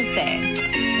just wanted to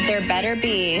say there better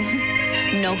be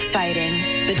no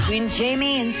fighting between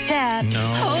Jamie and Seth. No.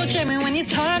 Oh, Jamie, when you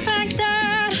talk like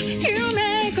that, you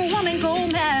make a woman go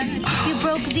mad. You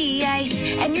broke the ice,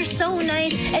 and you're so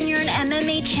nice, and you're an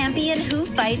MMA champion who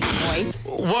fights boys.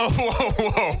 Whoa.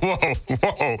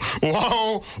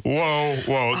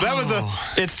 That was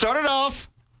it started off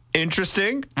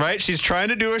interesting, right? She's trying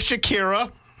to do a Shakira.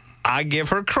 I give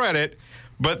her credit,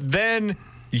 but then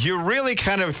you really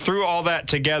kind of threw all that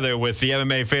together with the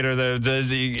MMA fighter.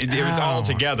 It was all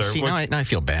together. See, now I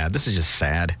feel bad. This is just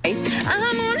sad.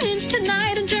 I'm orange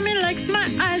tonight, and Jeremy likes my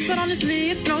eyes, but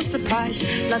honestly, it's no surprise.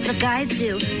 Lots of guys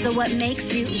do. So what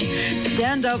makes you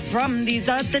stand out from these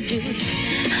other dudes?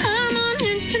 I'm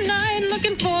orange tonight,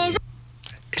 looking for.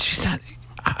 She's not.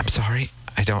 I'm sorry.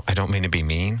 I don't mean to be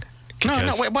mean.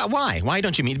 No, wait, why? Why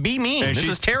don't you mean? Be mean. This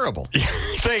is terrible.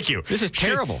 Thank you. This is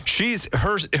terrible.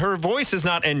 Her voice is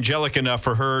not angelic enough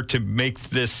for her to make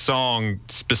this song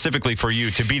specifically for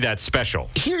you to be that special.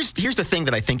 Here's the thing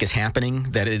that I think is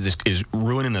happening that is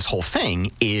ruining this whole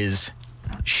thing is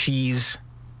she's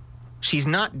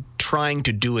not trying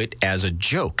to do it as a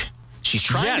joke. She's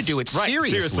trying to do it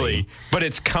seriously, but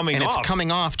it's coming off. And it's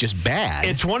coming off just bad.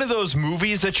 It's one of those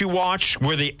movies that you watch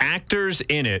where the actors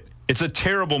in it, it's a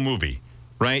terrible movie,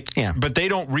 right? Yeah. But they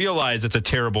don't realize it's a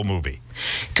terrible movie.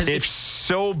 Because it's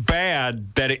so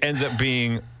bad that it ends up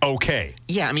being okay.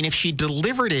 Yeah, I mean, if she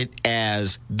delivered it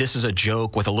as this is a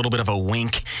joke with a little bit of a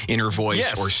wink in her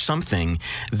voice or something,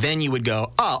 then you would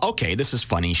go, oh, okay, this is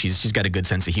funny. She's got a good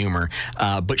sense of humor.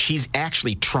 But she's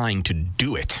actually trying to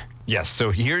do it. Yes,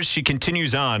 so she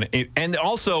continues on. And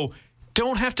also,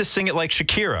 don't have to sing it like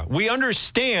Shakira. We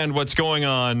understand what's going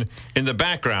on in the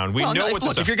background. We know what.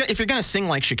 Look, if you're gonna sing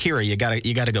like Shakira, you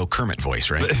gotta go Kermit voice,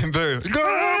 right? Tonight,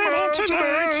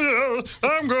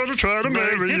 I'm gonna try to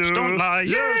marry you. Don't lie.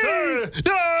 Yeah.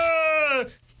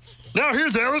 Now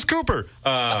here's Alice Cooper.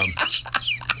 I'm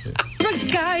a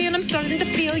guy and I'm starting to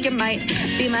feel you might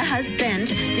be my husband.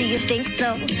 Do you think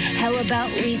so? How about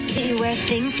we see where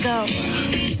things go?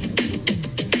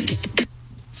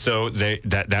 So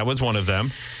that was one of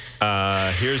them.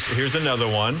 Here's another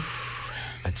one.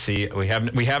 Let's see. We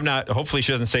have not. Hopefully,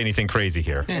 she doesn't say anything crazy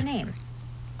here. Your name,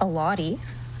 Alati.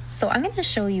 So I'm going to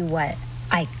show you what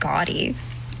I got-y.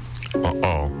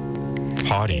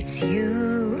 Potty. It's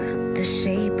you, the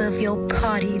shape of your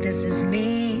body. This is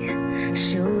me,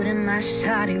 shooting my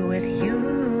shotty with you.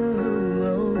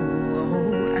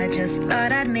 I just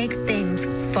thought I'd make things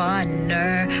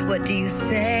funner. What do you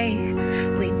say?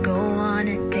 We go on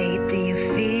a date. Do you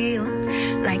feel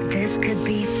like this could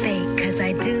be fake? 'Cause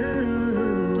I do.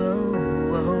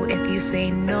 If you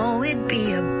say no, it'd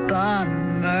be a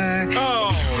bummer.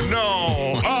 Oh,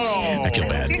 no. Oh. I feel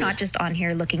bad. You're not just on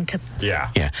here looking to... Yeah.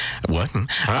 What?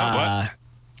 What?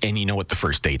 And you know what the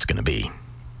first date's going to be?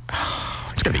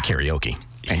 It's going to be karaoke.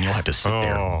 And you'll have to sit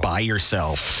there by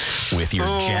yourself with your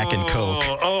Jack and Coke.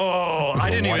 I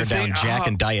didn't even think Jack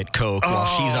and Diet Coke while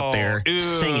she's up there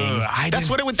singing. That's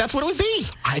what it would be.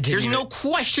 There's no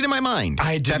question in my mind.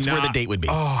 That's where the date would be.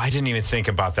 Oh, I didn't even think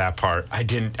about that part. I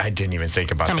didn't even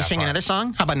think about that. Can we sing another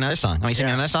song? How about another song? Can we sing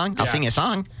another song? I'll sing you a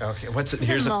song. Okay,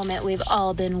 Here's the moment we've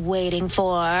all been waiting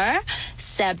for.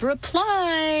 Seb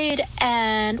replied,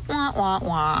 and wah, wah,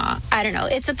 wah. I don't know.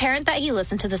 It's apparent that he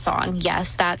listened to the song.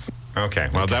 Yes, that's... Okay,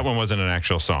 well, that one wasn't an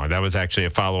actual song. That was actually a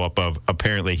follow-up of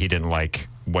apparently he didn't like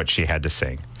what she had to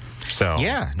sing. So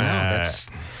that's...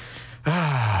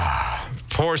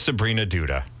 Poor Sabrina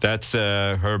Duda. That's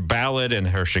her ballad and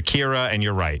her Shakira, and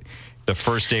you're right. The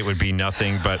first date would be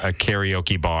nothing but a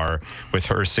karaoke bar with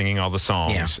her singing all the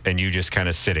songs, and you just kind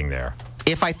of sitting there.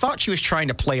 If I thought she was trying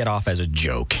to play it off as a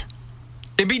joke...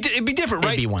 It'd be different,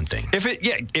 right? It'd be one thing. If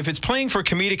it's playing for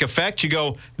comedic effect, you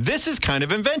go, this is kind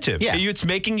of inventive. Yeah. It's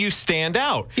making you stand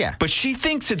out. Yeah. But she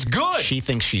thinks it's good. She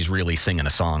thinks she's really singing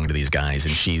a song to these guys,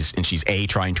 and she's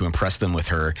trying to impress them with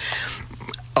her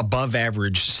above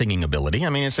average singing ability.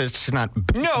 I mean, it's not.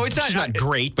 No, it's not. She's not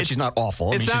great, but she's not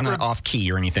awful. She's not off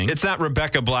key or anything. It's not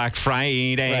Rebecca Black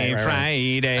Friday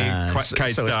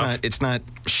stuff. It's not.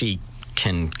 She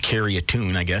can carry a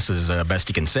tune, I guess, is best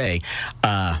you can say,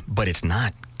 but it's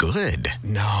not good.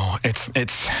 No,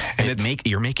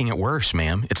 you're making it worse,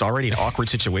 ma'am. It's already an awkward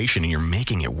situation, and you're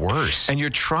making it worse. And you're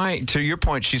trying, to your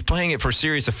point, she's playing it for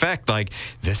serious effect, like,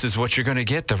 this is what you're going to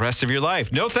get the rest of your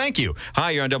life. No, thank you.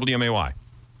 Hi, you're on WMAY.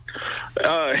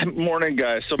 Morning,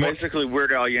 guys. So basically,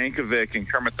 Weird Al Yankovic and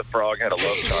Kermit the Frog had a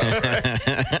love child.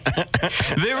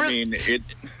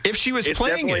 If she was it's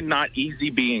playing definitely it, not easy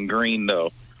being green,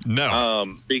 though.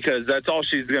 No. Because that's all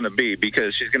she's going to be,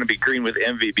 because she's going to be green with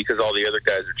envy because all the other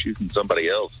guys are choosing somebody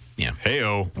else. Yeah.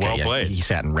 Hey-oh, well played. He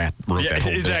sat and wrote that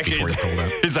whole bit before he pulled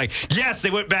up. He's like, yes, they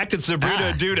went back to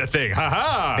Sabrina Duda thing.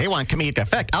 Ha-ha. They want comedic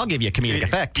effect. I'll give you a comedic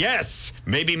effect. Yes.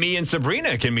 Maybe me and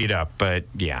Sabrina can meet up, but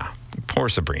yeah. Poor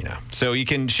Sabrina. So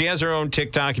she has her own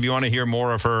TikTok if you want to hear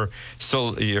more of her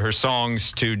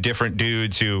songs to different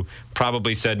dudes who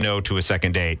probably said no to a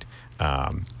second date.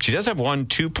 She does have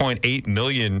 2.8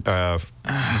 million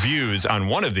views on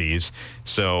one of these.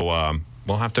 So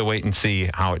we'll have to wait and see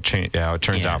how it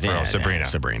turns out for Sabrina.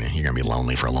 Sabrina, you're going to be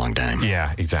lonely for a long time.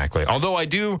 Yeah, exactly. Although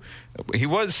he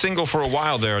was single for a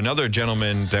while there. Another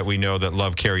gentleman that we know that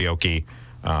loved karaoke.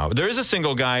 There is a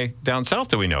single guy down south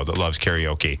that we know that loves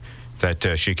karaoke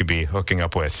that she could be hooking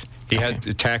up with. He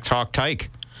had Tax Hawk Tyke.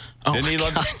 Oh, didn't he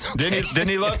love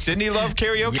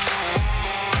karaoke?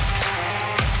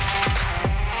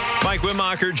 Mike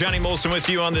Wimacher, Johnny Molson with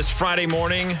you on this Friday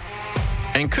morning.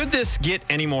 And could this get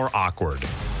any more awkward?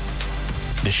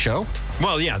 This show?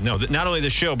 Well, yeah, no, not only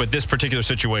the show, but this particular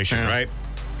situation, right?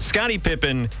 Scottie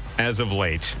Pippen, as of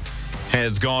late,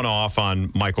 has gone off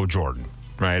on Michael Jordan,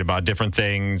 right, about different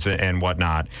things and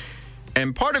whatnot.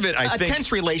 And part of it, I think... A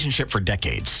tense relationship for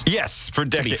decades. Yes, for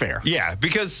decades. To be fair. Yeah,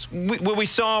 because what we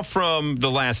saw from The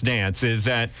Last Dance is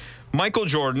that Michael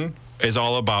Jordan is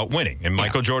all about winning. And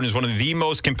Michael Jordan is one of the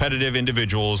most competitive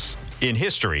individuals in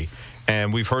history.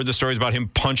 And we've heard the stories about him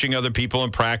punching other people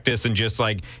in practice and just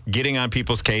like getting on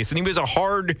people's case. And he was a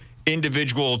hard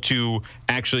individual to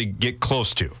actually get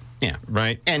close to. Yeah.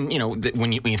 Right. And,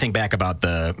 when you think back about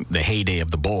the heyday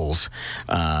of the Bulls,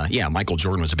 Michael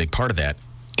Jordan was a big part of that.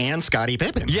 And Scottie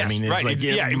Pippen. Yes, I mean,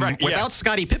 right. Without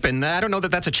Scottie Pippen, I don't know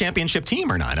that that's a championship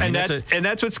team or not. And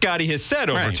that's what Scottie has said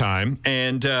over time.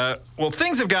 And,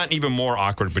 things have gotten even more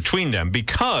awkward between them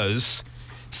because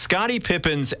Scottie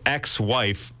Pippen's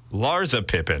ex-wife, Larsa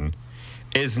Pippen,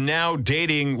 is now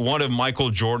dating one of Michael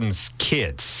Jordan's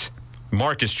kids,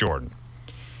 Marcus Jordan.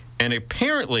 And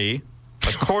apparently,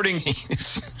 according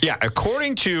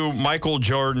to Michael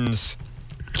Jordan's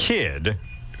kid,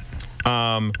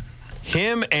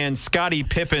 him and Scottie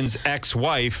Pippen's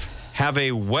ex-wife have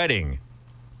a wedding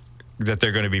that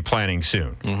they're going to be planning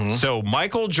soon. Mm-hmm. So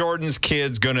Michael Jordan's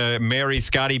kid's going to marry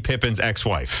Scottie Pippen's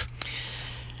ex-wife.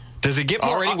 Does it get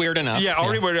already weird enough? Yeah,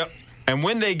 already weird enough. And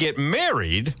when they get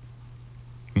married,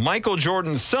 Michael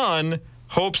Jordan's son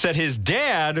hopes that his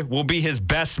dad will be his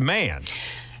best man.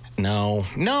 No.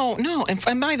 Come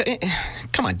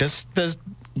on, does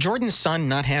Jordan's son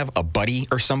not have a buddy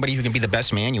or somebody who can be the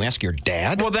best man? You ask your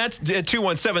dad? Well, that's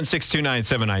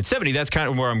 217-629-7970. That's kind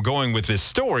of where I'm going with this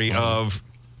story of,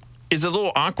 is it a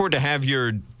little awkward to have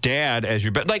your dad as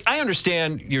your best? Like, I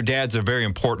understand your dad's a very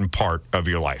important part of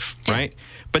your life, right?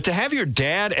 But to have your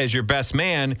dad as your best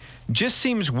man just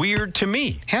seems weird to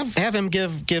me. Have him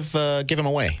give him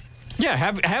away. Yeah,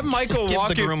 have Michael give walk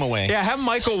the groom away. Yeah, have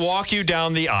Michael walk you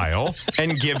down the aisle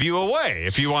and give you away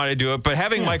if you want to do it. But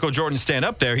having Michael Jordan stand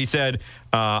up there, he said,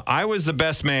 I was the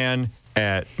best man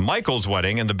at Michael's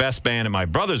wedding and the best man at my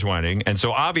brother's wedding, and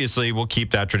so obviously we'll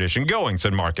keep that tradition going,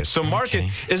 said Marcus. So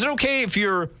Marcus, is it okay if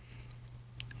your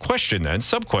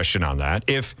sub-question on that,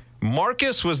 if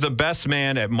Marcus was the best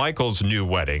man at Michael's new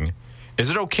wedding,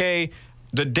 is it okay,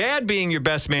 the dad being your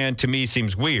best man to me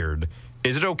seems weird.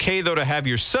 Is it okay, though, to have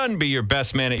your son be your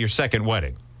best man at your second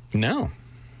wedding? No.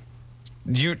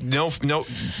 No,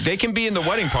 they can be in the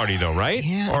wedding party, though, right?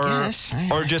 Yeah, I guess.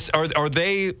 Or just, are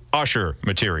they usher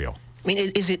material? I mean,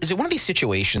 is it one of these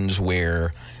situations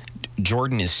where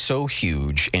Jordan is so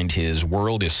huge and his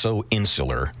world is so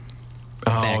insular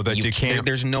that you can't?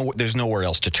 There's nowhere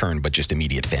else to turn but just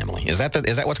immediate family. Is that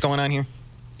what's going on here?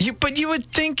 But you would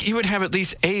think you would have at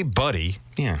least a buddy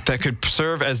that could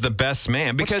serve as the best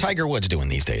man. Because what's Tiger Woods doing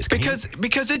these days? Because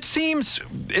it seems,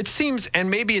 and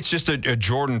maybe it's just a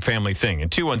Jordan family thing,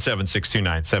 and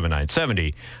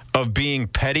 217-629-7970, of being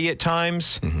petty at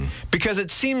times, because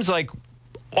it seems like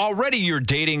already you're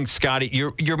dating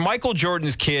you're Michael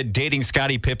Jordan's kid dating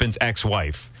Scottie Pippen's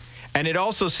ex-wife. And it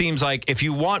also seems like if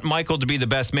you want Michael to be the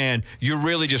best man, you're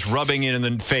really just rubbing it in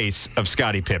the face of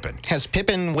Scottie Pippen. Has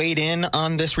Pippen weighed in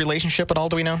on this relationship at all,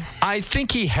 do we know? I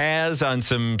think he has on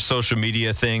some social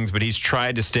media things, but he's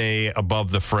tried to stay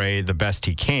above the fray the best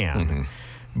he can.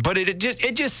 But it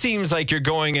just seems like you're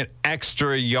going an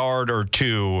extra yard or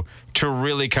two to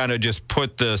really kind of just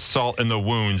put the salt in the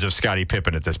wounds of Scottie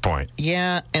Pippen at this point.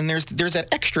 Yeah, and there's that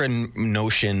extra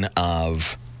notion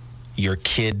of your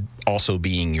kid also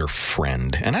being your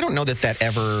friend. And I don't know that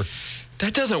ever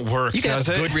That doesn't work. You can have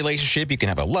a good relationship. You can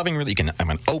have a loving. You can have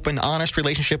an open, honest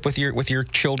relationship with your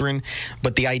children.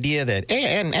 But the idea that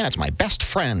and it's my best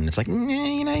friend. It's like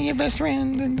your best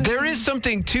friend. There is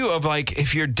something too of like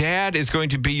if your dad is going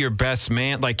to be your best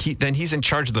man, like then he's in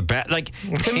charge of the Like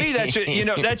to me, that's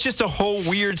that's just a whole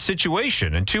weird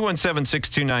situation. And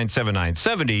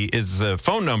 217-629-7970 is the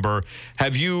phone number.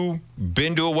 Have you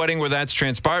been to a wedding where that's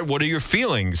transpired? What are your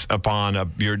feelings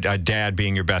upon your dad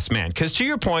being your best man? Because to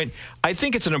your point, I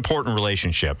think it's an important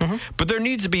relationship, but there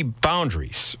needs to be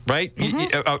boundaries, right?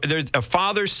 There's a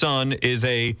father-son is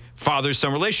a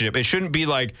father-son relationship. It shouldn't be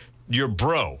like your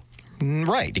bro.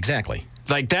 Right, exactly.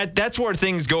 Like that's where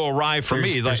things go awry for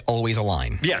me. There's always a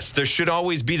line. Yes, there should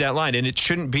always be that line. And it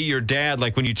shouldn't be your dad.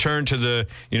 Like when you turn to the,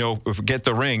 get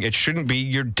the ring, it shouldn't be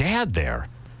your dad there.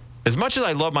 As much as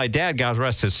I love my dad, God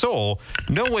rest his soul,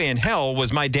 no way in hell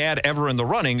was my dad ever in the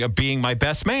running of being my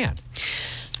best man.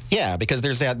 Yeah, because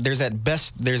there's that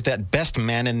best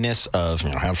manedness of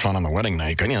have fun on the wedding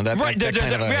night. That right. That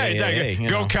kind of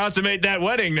go consummate that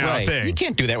wedding now thing. You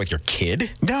can't do that with your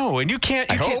kid. No, and you can't.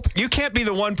 You can't be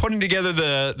the one putting together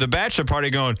the bachelor party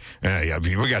going.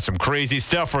 We got some crazy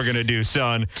stuff we're gonna do,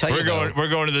 son. We're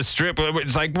going to the strip.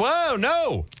 It's like whoa,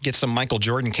 no. Get some Michael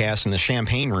Jordan cast in the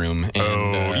champagne room.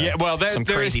 And, some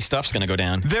crazy stuff's gonna go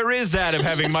down. There is that of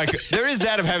having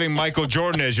Michael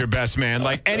Jordan as your best man.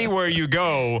 Like anywhere you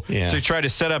go. To try to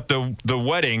set up the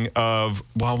wedding of,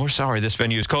 well, we're sorry, this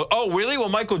venue is closed. Oh, really? Well,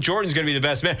 Michael Jordan's going to be the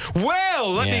best man.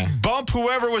 Well, let me bump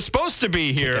whoever was supposed to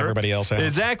be here. Kick everybody else out.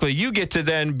 Exactly. You get to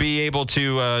then be able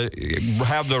to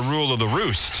have the rule of the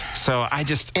roost. So I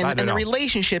don't know. And the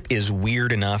relationship is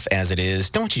weird enough as it is.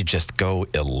 Don't you just go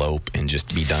elope and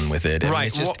just be done with it?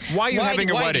 Right. Why are you having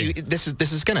a wedding? This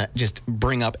is going to just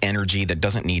bring up energy that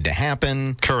doesn't need to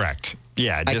happen. Correct.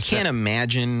 Yeah. I can't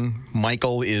imagine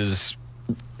Michael is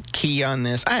key on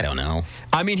this. I don't know.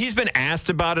 I mean, he's been asked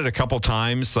about it a couple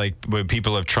times, like when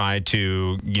people have tried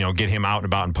to, get him out and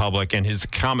about in public, and his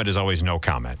comment is always no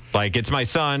comment. Like, it's my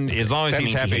son, as long as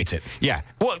he's happy. He hates it. Yeah.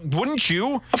 Well, wouldn't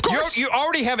you? Of course. You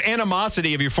already have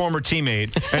animosity of your former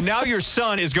teammate, and now your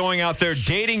son is going out there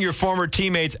dating your former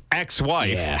teammate's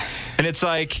ex-wife. Yeah. And it's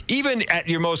like, even at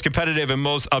your most competitive and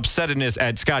most upsettedness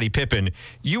at Scottie Pippen,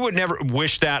 you would never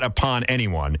wish that upon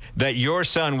anyone, that your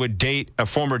son would date a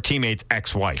former teammate's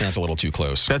ex-wife. That's a little too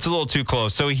close. That's a little too close.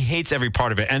 So he hates every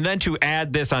part of it. And then to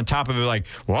add this on top of it, like,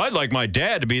 well, I'd like my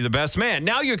dad to be the best man.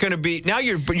 Now your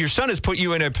son has put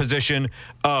you in a position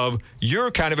of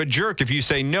you're kind of a jerk if you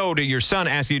say no to your son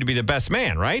asking you to be the best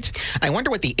man, right? I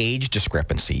wonder what the age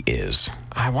discrepancy is.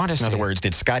 I want to say. In other words,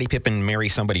 did Scottie Pippen marry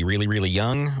somebody really, really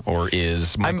young, or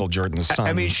is Michael Jordan's son?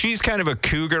 I mean, she's kind of a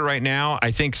cougar right now. I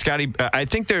think I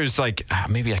think there's like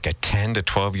maybe like a 10 to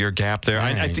 12 year gap there.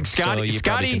 Right. I think Scotty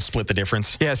can split the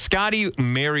difference. Yeah, Scotty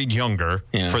married younger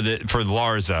for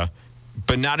Larsa,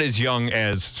 but not as young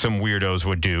as some weirdos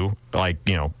would do, like,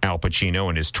 Al Pacino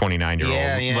and his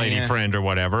 29-year-old lady friend or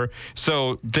whatever.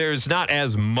 So there's not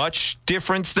as much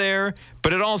difference there,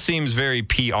 but it all seems very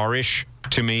PR-ish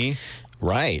to me.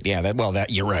 Right. Yeah.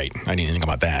 That you're right. I didn't think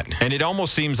about that. And it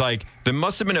almost seems like there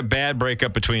must have been a bad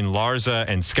breakup between Larsa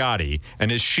and Scotty.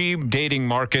 And is she dating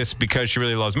Marcus because she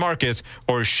really loves Marcus,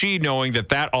 or is she knowing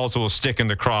that also will stick in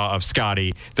the craw of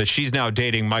Scotty, that she's now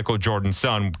dating Michael Jordan's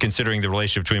son, considering the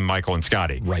relationship between Michael and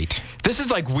Scotty? Right. This is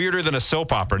like weirder than a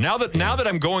soap opera. Now that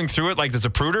I'm going through it like there's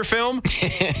a Zapruder film,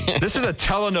 this is a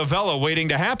telenovela waiting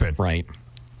to happen. Right.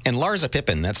 And Larsa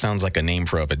Pippen, that sounds like a name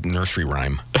for a nursery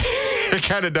rhyme. It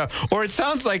kind of does. Or it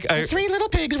sounds like Three Little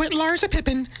Pigs with Larsa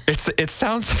Pippen. It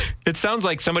sounds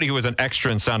like somebody who was an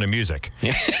extra in Sound of Music.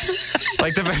 Yeah.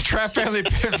 Like the Trap Family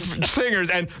singers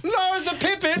and Larsa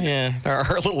Pippen. Yeah,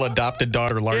 our little adopted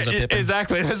daughter, Larsa Pippen.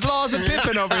 Exactly. There's Larsa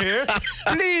Pippen over here.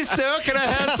 Please, sir, can I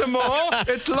have some more?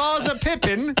 It's Larsa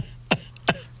Pippen.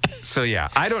 So, yeah,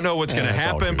 I don't know what's going to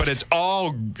happen, but it's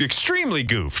all extremely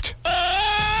goofed.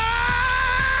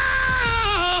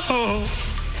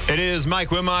 It is Mike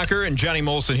Wimacher and Johnny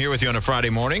Molson here with you on a Friday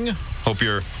morning. Hope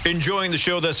you're enjoying the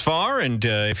show thus far. And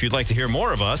if you'd like to hear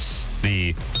more of us,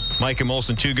 the Mike and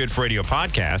Molson Too Good for Radio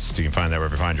podcast, you can find that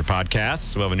wherever you find your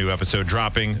podcasts. We'll have a new episode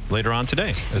dropping later on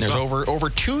today. And there's over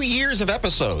 2 years of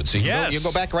episodes. So you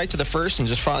go back right to the first and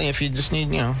just follow if you just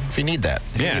need, if you need that.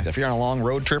 If you're on a long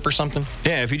road trip or something.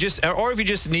 Yeah, if you just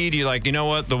need, you're like, you know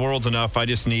what, the world's enough. I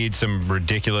just need some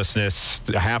ridiculousness,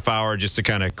 a half hour just to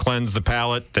kind of cleanse the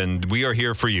palate. Then we are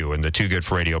here for you in the Too Good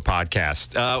for Radio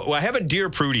podcast. Well, I have a Dear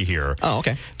Prudie here. Oh,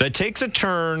 okay. That takes a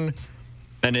turn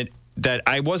that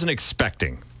I wasn't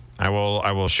expecting. I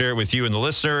will share it with you and the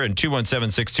listener, and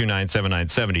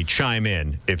 217-629-7970. Chime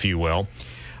in, if you will.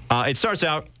 It starts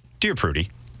out, Dear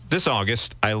Prudie, this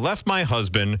August, I left my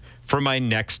husband for my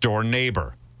next door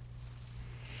neighbor.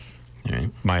 All right.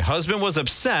 My husband was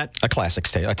upset. A classic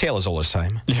tale. A tale as old as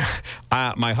time. Yeah.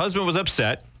 My husband was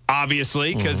upset,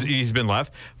 obviously, because he's been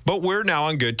left, but we're now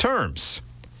on good terms.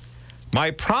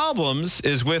 My problems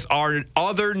is with our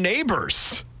other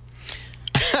neighbors.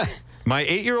 My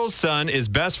 8-year-old son is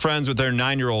best friends with their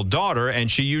 9-year-old daughter, and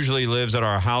she usually lives at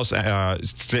our house,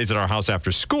 stays at our house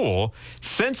after school.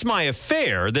 Since my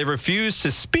affair, they refused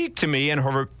to speak to me and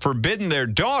have forbidden their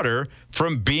daughter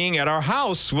from being at our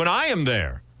house when I am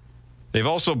there. They've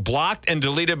also blocked and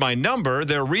deleted my number.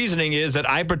 Their reasoning is that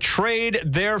I betrayed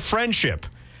their friendship.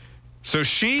 So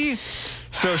she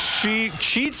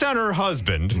cheats on her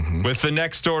husband with the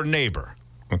next door neighbor.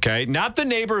 Okay, not the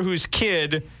neighbor whose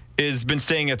kid has been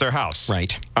staying at their house.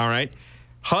 Right. All right.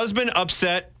 Husband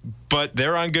upset, but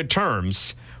they're on good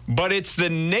terms. But it's the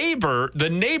neighbor. The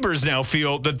neighbors now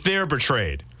feel that they're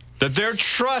betrayed, that their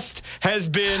trust has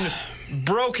been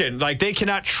broken. Like they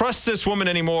cannot trust this woman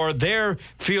anymore. They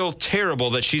feel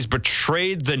terrible that she's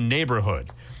betrayed the neighborhood.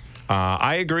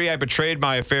 I agree. I betrayed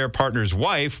my affair partner's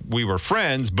wife. We were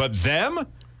friends, but them?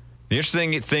 The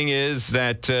interesting thing is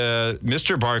that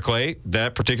Mr. Barclay,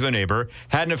 that particular neighbor,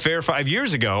 had an affair 5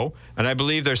 years ago, and I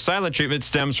believe their silent treatment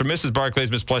stems from Mrs.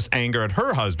 Barclay's misplaced anger at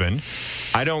her husband.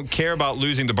 I don't care about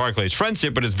losing the Barclays'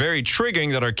 friendship, but it's very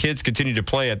triggering that our kids continue to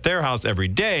play at their house every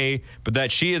day, but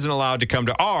that she isn't allowed to come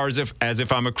to ours as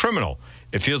if I'm a criminal.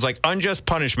 It feels like unjust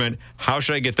punishment. How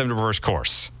should I get them to reverse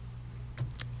course?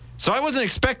 So I wasn't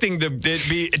expecting to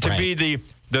be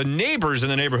the neighbors in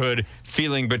the neighborhood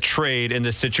feeling betrayed in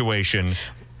this situation.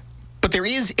 But there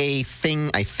is a thing,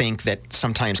 I think, that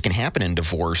sometimes can happen in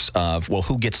divorce of, well,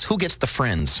 who gets the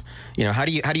friends? You know, how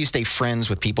do you stay friends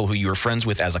with people who you were friends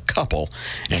with as a couple,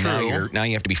 and now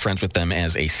you have to be friends with them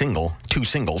as a single, two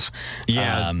singles.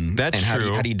 Yeah, that's and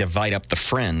true. How do you divide up the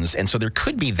friends? And so there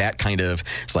could be that kind of,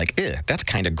 it's like, that's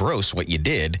kind of gross what you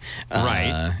did.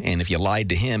 Right. And if you lied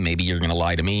to him, maybe you're going to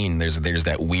lie to me, and there's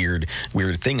that weird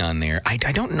thing on there.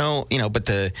 I don't know, but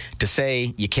to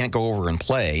say you can't go over and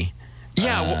play.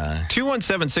 Yeah, well,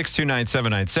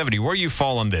 217-629-7970, where you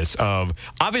fall on this of,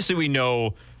 obviously we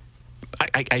know,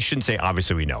 I shouldn't say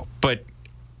obviously we know, but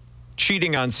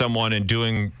cheating on someone and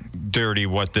doing dirty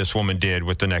what this woman did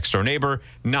with the next door neighbor,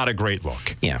 not a great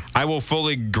look. Yeah. I will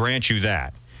fully grant you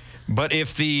that. But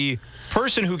if the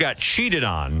person who got cheated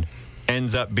on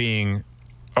ends up being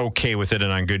okay with it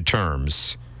and on good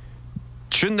terms,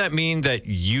 shouldn't that mean that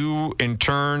you, in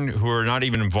turn, who are not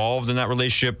even involved in that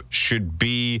relationship, should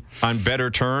be on better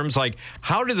terms? Like,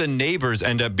 how do the neighbors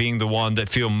end up being the one that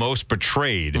feel most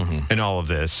betrayed in all of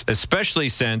this? Especially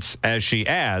since, as she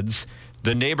adds,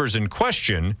 the neighbors in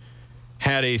question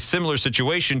had a similar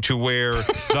situation to where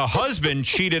the husband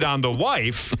cheated on the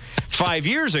wife 5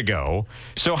 years ago.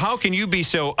 So how can you be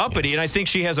so uppity? And I think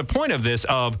she has a point of this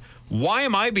of, why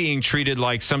am I being treated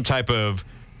like some type of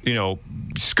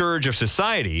scourge of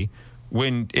society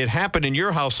when it happened in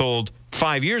your household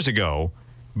 5 years ago,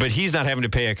 but he's not having to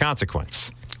pay a consequence?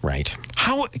 Right.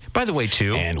 How, by the way,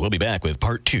 too. And we'll be back with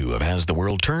part 2 of As the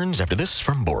World Turns after this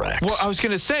from Borax. Well, I was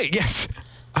going to say, yes.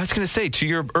 I was going to say, to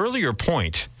your earlier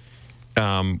point,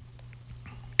 it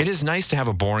is nice to have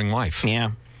a boring life.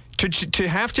 Yeah. To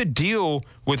have to deal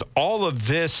with all of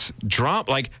this drama,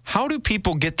 like, how do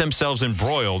people get themselves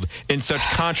embroiled in such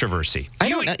controversy? I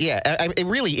don't know. Yeah, it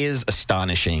really is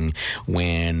astonishing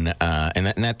when, and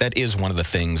that is one of the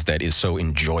things that is so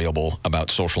enjoyable about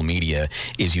social media,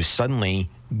 is you suddenly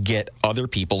get other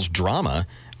people's drama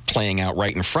playing out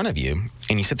right in front of you,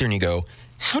 and you sit there and you go,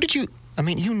 how did you... I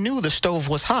mean, you knew the stove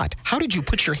was hot. How did you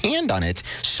put your hand on it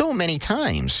so many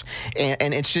times?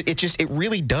 And it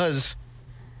really does...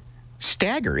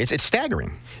 stagger. It's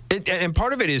staggering. And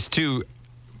part of it is, too,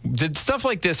 did stuff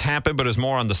like this happen, but it was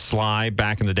more on the sly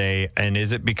back in the day? And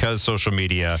is it because social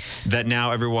media that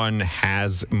now everyone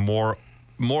has more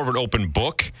of an open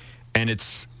book, and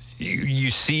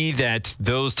you see that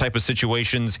those type of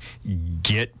situations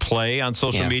get play on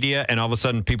social media, and all of a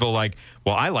sudden people are like,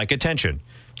 well, I like attention.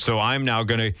 So I'm now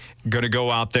going to go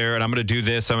out there and I'm going to do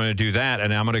this, I'm going to do that,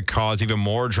 and I'm going to cause even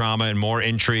more drama and more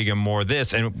intrigue and more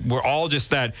this. And we're all just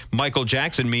that Michael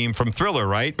Jackson meme from Thriller,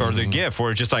 right? Or the GIF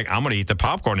where it's just like, I'm going to eat the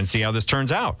popcorn and see how this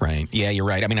turns out. Right. Yeah, you're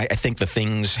right. I mean, I think the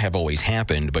things have always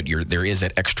happened, but there is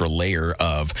that extra layer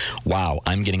of, wow,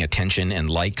 I'm getting attention and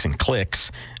likes and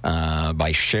clicks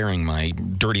by sharing my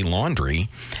dirty laundry.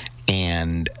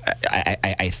 And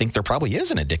I think there probably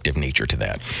is an addictive nature to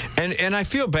that. And I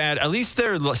feel bad. At least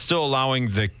they're still allowing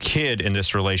the kid in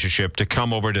this relationship to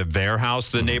come over to their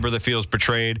house, the neighbor that feels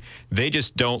betrayed. They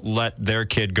just don't let their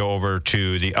kid go over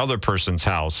to the other person's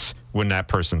house when that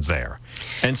person's there.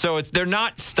 And so they're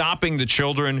not stopping the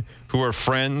children who are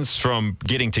friends from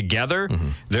getting together.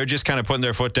 They're just kind of putting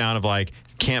their foot down of like,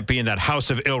 can't be in that house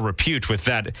of ill repute with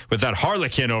that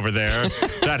harlequin over there,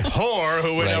 that whore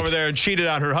who went over there and cheated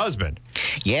on her husband.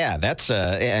 Yeah, that's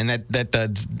and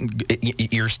that's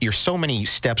you're so many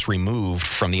steps removed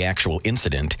from the actual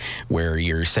incident where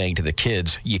you're saying to the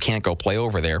kids, you can't go play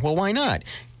over there. Well, why not?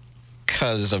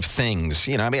 Because of things,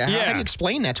 how do you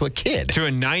explain that to a kid? To a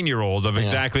 9-year-old of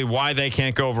exactly why they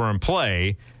can't go over and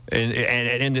play,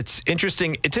 and it's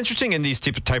interesting. It's interesting in these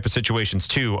type of situations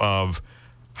too, of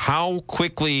how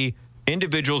quickly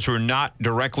individuals who are not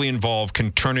directly involved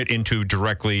can turn it into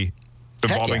directly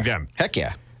involving them. Heck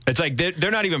yeah. It's like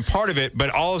they're not even part of it, but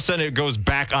all of a sudden it goes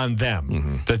back on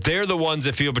them. That they're the ones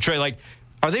that feel betrayed. Like,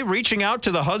 are they reaching out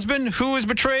to the husband who was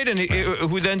betrayed and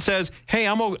who then says, hey,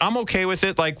 I'm okay with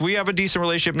it. Like, we have a decent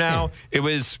relationship now. It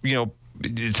was,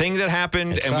 thing that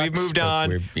happened and we've moved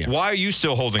on. Why are you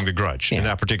still holding the grudge in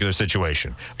that particular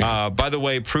situation? By the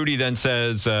way, Prudy then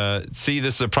says, see,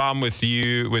 this is a problem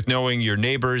with knowing your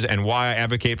neighbors and why I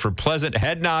advocate for pleasant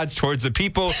head nods towards the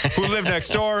people who live next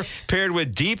door, paired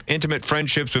with deep, intimate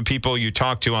friendships with people you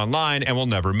talk to online and will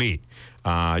never meet.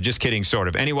 Just kidding, sort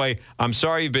of. Anyway, I'm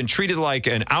sorry you've been treated like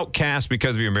an outcast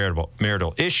because of your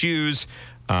marital issues.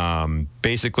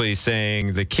 Basically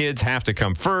saying the kids have to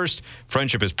come first.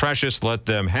 Friendship is precious. Let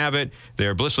them have it.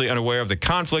 They're blissfully unaware of the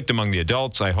conflict among the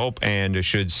adults, I hope, and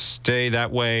should stay that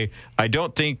way. I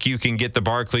don't think you can get the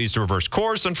Barclays to reverse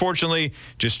course, unfortunately.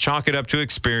 Just chalk it up to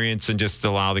experience and just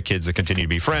allow the kids to continue to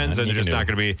be friends, and they're just not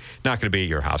going to be at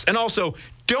your house. And also,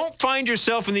 don't find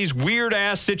yourself in these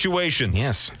weird-ass situations.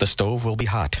 Yes, the stove will be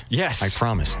hot. Yes. I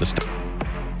promise. The stove.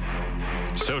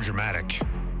 So dramatic.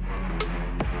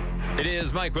 It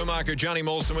is Mike Wimacher, Johnny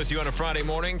Molson with you on a Friday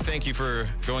morning. Thank you for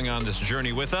going on this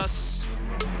journey with us.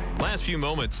 Last few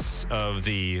moments of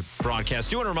the broadcast.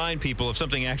 Do want to remind people of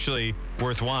something actually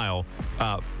worthwhile.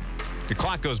 The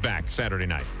clock goes back Saturday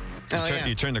night.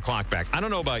 You turn the clock back. I don't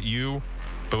know about you,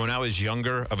 but when I was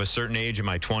younger, of a certain age in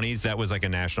my 20s, that was like a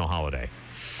national holiday.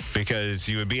 Because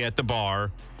you would be at the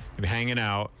bar, hanging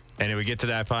out, and it would get to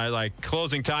that part like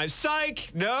closing time.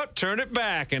 Psych! No, turn it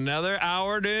back. Another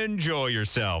hour to enjoy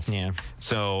yourself. Yeah.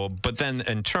 So, but then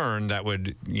in turn, that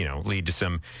would, lead to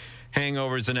some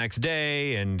hangovers the next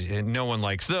day, and no one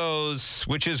likes those,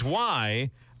 which is why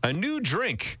a new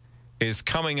drink is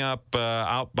coming up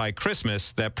out by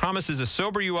Christmas that promises to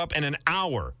sober you up in an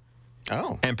hour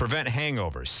and prevent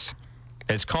hangovers.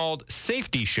 It's called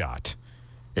Safety Shot.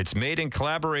 It's made in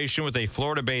collaboration with a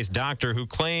Florida-based doctor who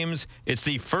claims it's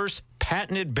the first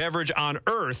patented beverage on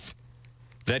Earth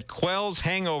that quells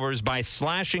hangovers by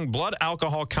slashing blood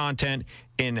alcohol content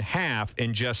in half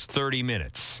in just 30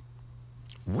 minutes.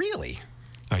 Really?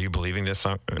 Are you believing this?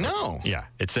 No. Yeah.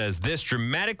 It says this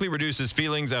dramatically reduces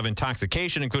feelings of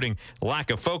intoxication, including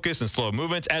lack of focus and slow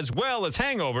movements, as well as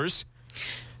hangovers.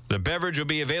 The beverage will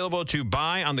be available to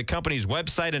buy on the company's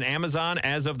website and Amazon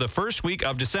as of the first week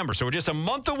of December. So we're just a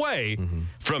month away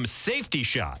from Safety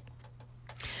Shot.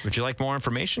 Would you like more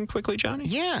information quickly, Johnny?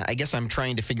 Yeah, I guess I'm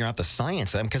trying to figure out the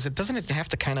science of them because it doesn't have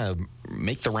to kind of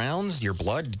make the rounds. Your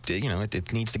blood,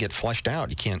 it needs to get flushed out.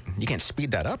 You can't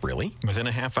speed that up, really. Within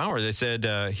a half hour, they said.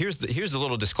 Here's the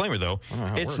little disclaimer, though.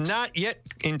 It's not yet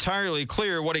entirely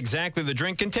clear what exactly the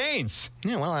drink contains.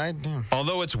 Yeah, well,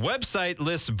 although its website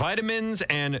lists vitamins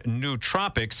and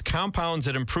nootropics, compounds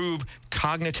that improve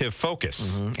cognitive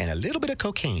focus, and a little bit of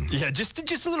cocaine. Yeah,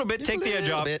 just a little bit. Take the edge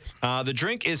off. The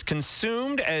drink is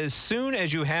consumed as soon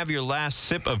as you have your last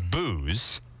sip of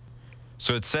booze.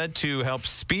 So it's said to help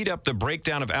speed up the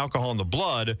breakdown of alcohol in the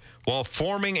blood while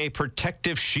forming a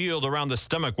protective shield around the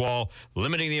stomach wall,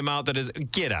 limiting the amount that is.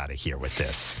 Get out of here with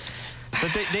this.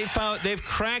 But they've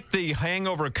cracked the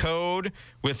hangover code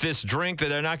with this drink that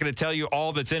they're not going to tell you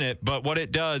all that's in it. But what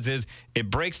it does is it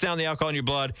breaks down the alcohol in your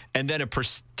blood and then a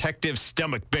protective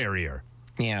stomach barrier.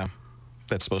 Yeah.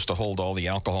 That's supposed to hold all the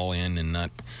alcohol in and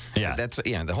not. Yeah.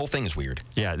 The whole thing is weird.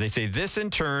 Yeah. They say this in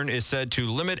turn is said to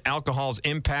limit alcohol's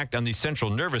impact on the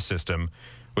central nervous system,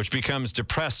 which becomes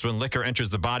depressed when liquor enters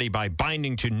the body by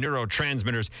binding to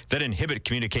neurotransmitters that inhibit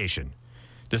communication.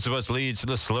 This is what leads to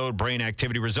the slowed brain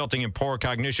activity, resulting in poor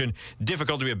cognition,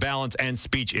 difficulty with balance, and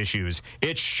speech issues.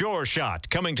 It's Sure Shot,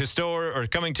 coming to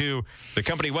the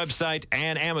company website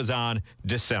and Amazon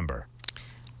December.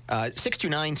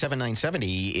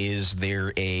 629-7970, is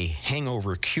there a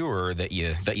hangover cure that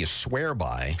you swear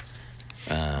by?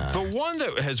 The one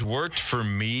that has worked for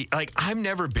me,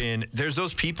 there's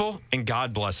those people, and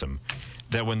God bless them,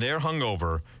 that when they're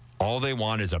hungover, all they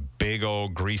want is a big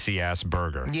old greasy ass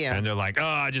burger. Yeah. And they're like,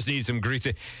 I just need some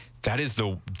greasy. That is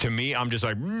to me, I'm just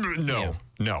like, no.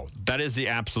 That is the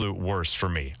absolute worst for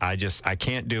me. I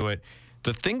can't do it.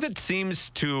 The thing that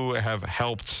seems to have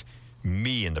helped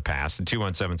me in the past, and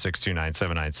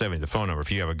 217-629-7970, the phone number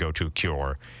if you have a go-to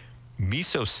cure,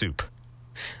 miso soup.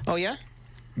 Oh, yeah?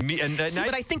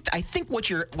 But I think what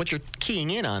you're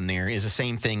keying in on there is the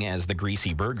same thing as the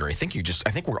greasy burger. I think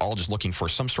we're all just looking for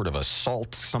some sort of a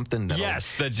salt, something I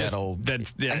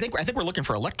think we're looking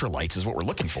for electrolytes is what we're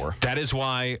looking for. That is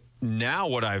why now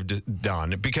what I've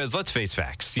done, because let's face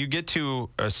facts, you get to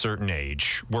a certain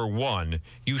age where, one,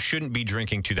 you shouldn't be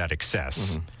drinking to that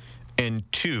excess, and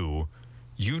two,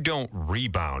 you don't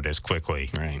rebound as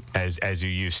quickly as you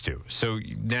used to. So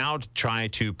now try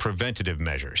to preventative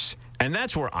measures. And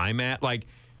that's where I'm at. Like,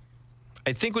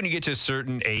 I think when you get to a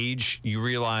certain age, you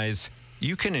realize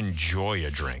you can enjoy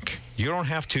a drink. You don't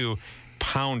have to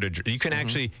pound a drink. You can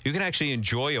actually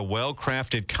enjoy a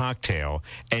well-crafted cocktail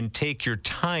and take your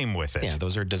time with it. Yeah,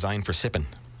 those are designed for sipping.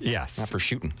 Yes. Not for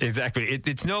shooting. Exactly.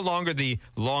 It's no longer the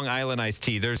Long Island iced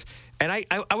tea.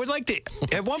 I would like to,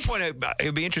 at one point, it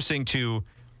would be interesting to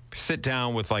sit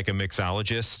down with like a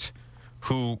mixologist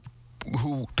who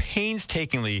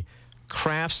painstakingly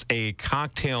crafts a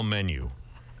cocktail menu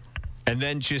and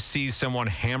then just sees someone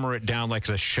hammer it down like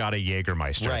a shot of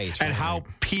Jägermeister. Right. How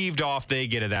peeved off they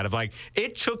get at that. Of like,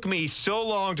 it took me so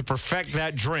long to perfect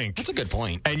that drink. That's a good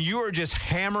point. And you are just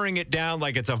hammering it down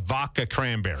like it's a vodka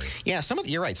cranberry. Yeah,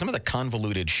 you're right. Some of the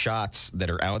convoluted shots that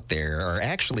are out there are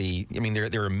actually, I mean,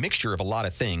 they're a mixture of a lot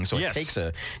of things. So it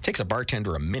takes a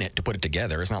bartender a minute to put it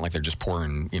together. It's not like they're just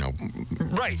pouring,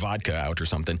 vodka out or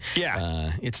something.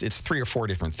 Yeah. It's 3 or 4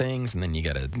 different things, and then you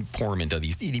got to pour them into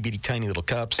these itty bitty tiny little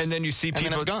cups. And then you see people,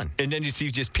 and then it's gone. And then you see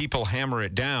just people hammer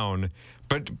it down.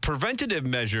 But preventative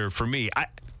measure for me,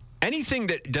 anything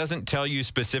that doesn't tell you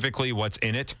specifically what's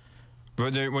in it,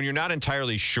 when you're not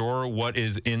entirely sure what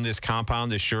is in this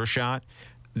compound, this Sure Shot,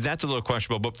 that's a little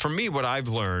questionable. But for me, what I've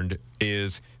learned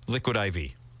is liquid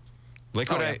IV.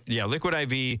 Liquid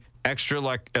IV, extra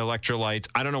electrolytes.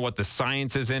 I don't know what the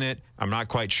science is in it. I'm not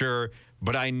quite sure.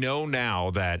 But I know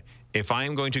now that if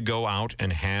I'm going to go out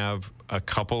and have a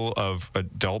couple of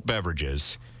adult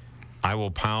beverages, I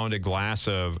will pound a glass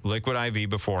of liquid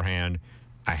IV beforehand.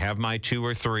 I have my 2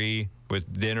 or 3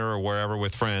 with dinner or wherever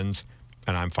with friends,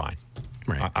 and I'm fine.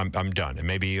 Right. I'm done. And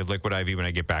maybe a liquid IV when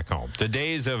I get back home. The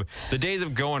days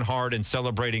of going hard and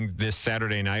celebrating this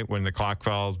Saturday night when the clock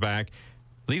falls back,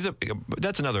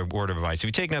 that's another word of advice. If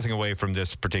you take nothing away from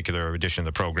this particular edition of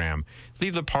the program,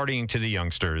 leave the partying to the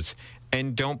youngsters,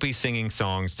 and don't be singing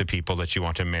songs to people that you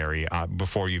want to marry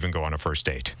before you even go on a first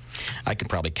date. I could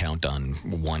probably count on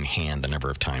one hand the number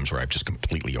of times where I've just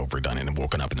completely overdone it and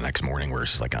woken up the next morning where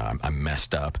it's just like, I'm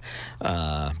messed up.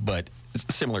 But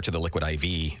similar to the liquid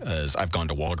IV, as I've gone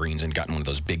to Walgreens and gotten one of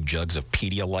those big jugs of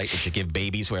Pedialyte that you give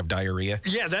babies who have diarrhea.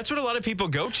 Yeah, that's what a lot of people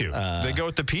go to. They go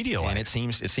with the Pedialyte. And it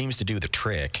seems to do the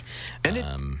trick. And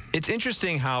it's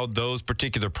interesting how those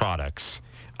particular products,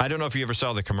 I don't know if you ever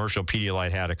saw the commercial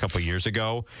Pedialyte had a couple of years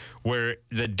ago where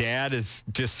the dad is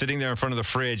just sitting there in front of the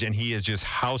fridge and he is just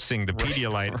housing the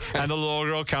Pedialyte. Right. And the little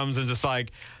girl comes and is just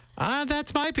like,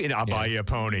 that's my Pedialyte. I'll buy you a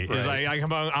pony. Right. It's like,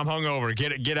 I'm hungover.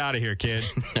 Get out of here, kid.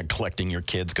 Collecting your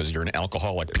kids because you're an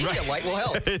alcoholic. Pedialyte will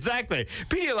help. Exactly.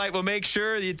 Pedialyte will make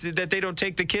sure that they don't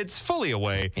take the kids fully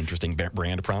away. Interesting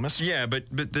brand promise. Yeah, but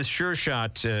the Sure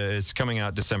Shot is coming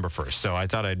out December 1st, so I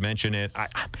thought I'd mention it.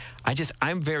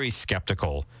 I'm very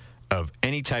skeptical of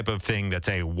any type of thing that's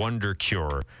a wonder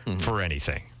cure for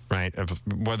anything. Right,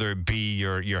 whether it be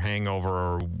your hangover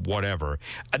or whatever.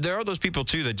 There are those people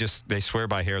too that they swear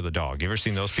by hair of the dog. You ever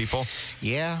seen those people?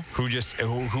 Yeah.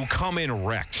 Who come in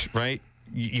wrecked, right?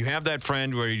 You have that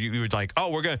friend where you would like,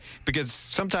 because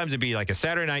sometimes it'd be like a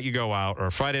Saturday night you go out or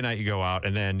a Friday night you go out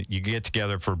and then you get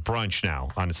together for brunch now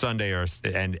on a Sunday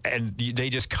and they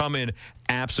just come in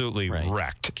absolutely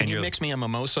wrecked. Can you mix me a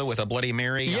mimosa with a Bloody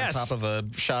Mary on top of a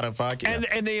shot of vodka?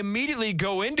 And they immediately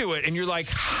go into it and you're like,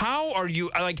 how are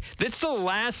you, like, that's the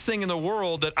last thing in the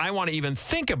world that I want to even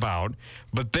think about,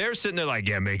 but they're sitting there like,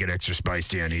 yeah, make it extra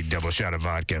spicy. I need a double shot of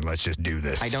vodka and let's just do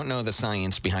this. I don't know the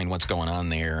science behind what's going on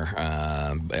there.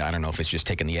 I don't know if it's just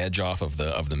taking the edge off of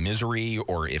the misery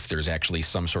or if there's actually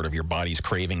some sort of your body's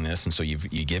craving this and so you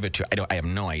give it to. I have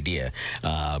no idea,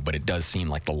 but it does seem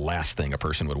like the last thing a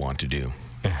person would want to do.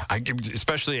 Yeah,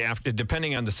 especially after,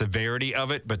 depending on the severity of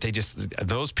it, but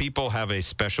those people have a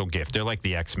special gift. They're like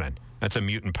the X-Men. That's a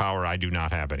mutant power I do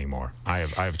not have anymore. I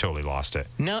have totally lost it.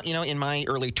 No, in my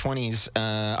early 20s,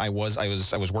 I was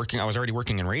already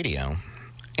working in radio,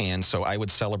 and so I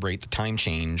would celebrate the time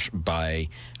change by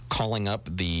calling up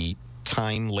the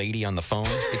time lady on the phone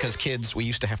because kids, we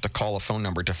used to have to call a phone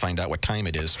number to find out what time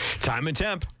it is. Time and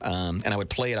temp. And I would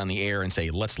play it on the air and say,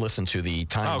 let's listen to the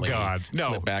time lady. Oh, God. No.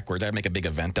 Flip backwards. I'd make a big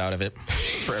event out of it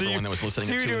for everyone that was listening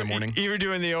at 2 in the morning. You were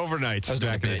doing the overnights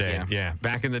back in the day. Yeah,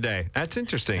 back in the day. That's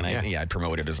interesting. And I'd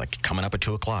promote it as like, coming up at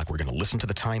 2 o'clock, we're going to listen to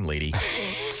the time lady,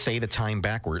 say the time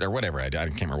backward, or whatever. I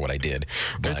can't remember what I did.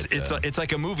 But it's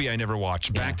like a movie I never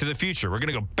watched, Back to the Future. We're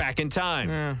going to go back in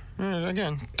time.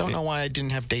 Again, don't know why I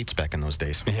didn't have dates back in those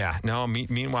days. Yeah, no,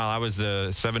 meanwhile, I was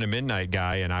the 7 to midnight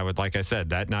guy, and I would, like I said,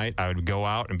 that night, I would go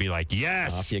out and be like,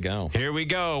 yes! Off you go. Here we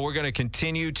go. We're going to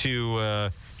continue to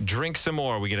drink some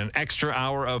more. We get an extra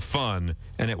hour of fun,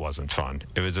 and it wasn't fun.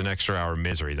 It was an extra hour of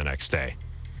misery the next day.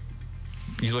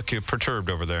 You look perturbed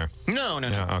over there. No.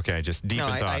 Okay, just deep in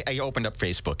thought. I opened up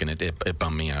Facebook, and it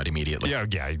bummed me out immediately. Yeah,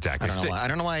 exactly. I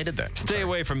don't know why I did that. Stay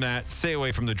away from that. Stay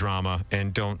away from the drama.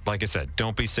 And don't, like I said,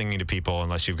 don't be singing to people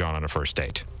unless you've gone on a first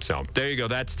date. So there you go.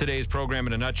 That's today's program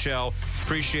in a nutshell.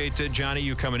 Appreciate Johnny,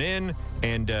 you coming in.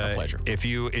 And a pleasure. If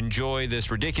you enjoy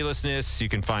this ridiculousness, you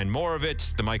can find more of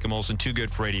it. The Mike and Molson Too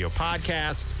Good for Radio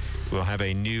podcast. We'll have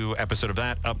a new episode of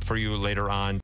that up for you later on.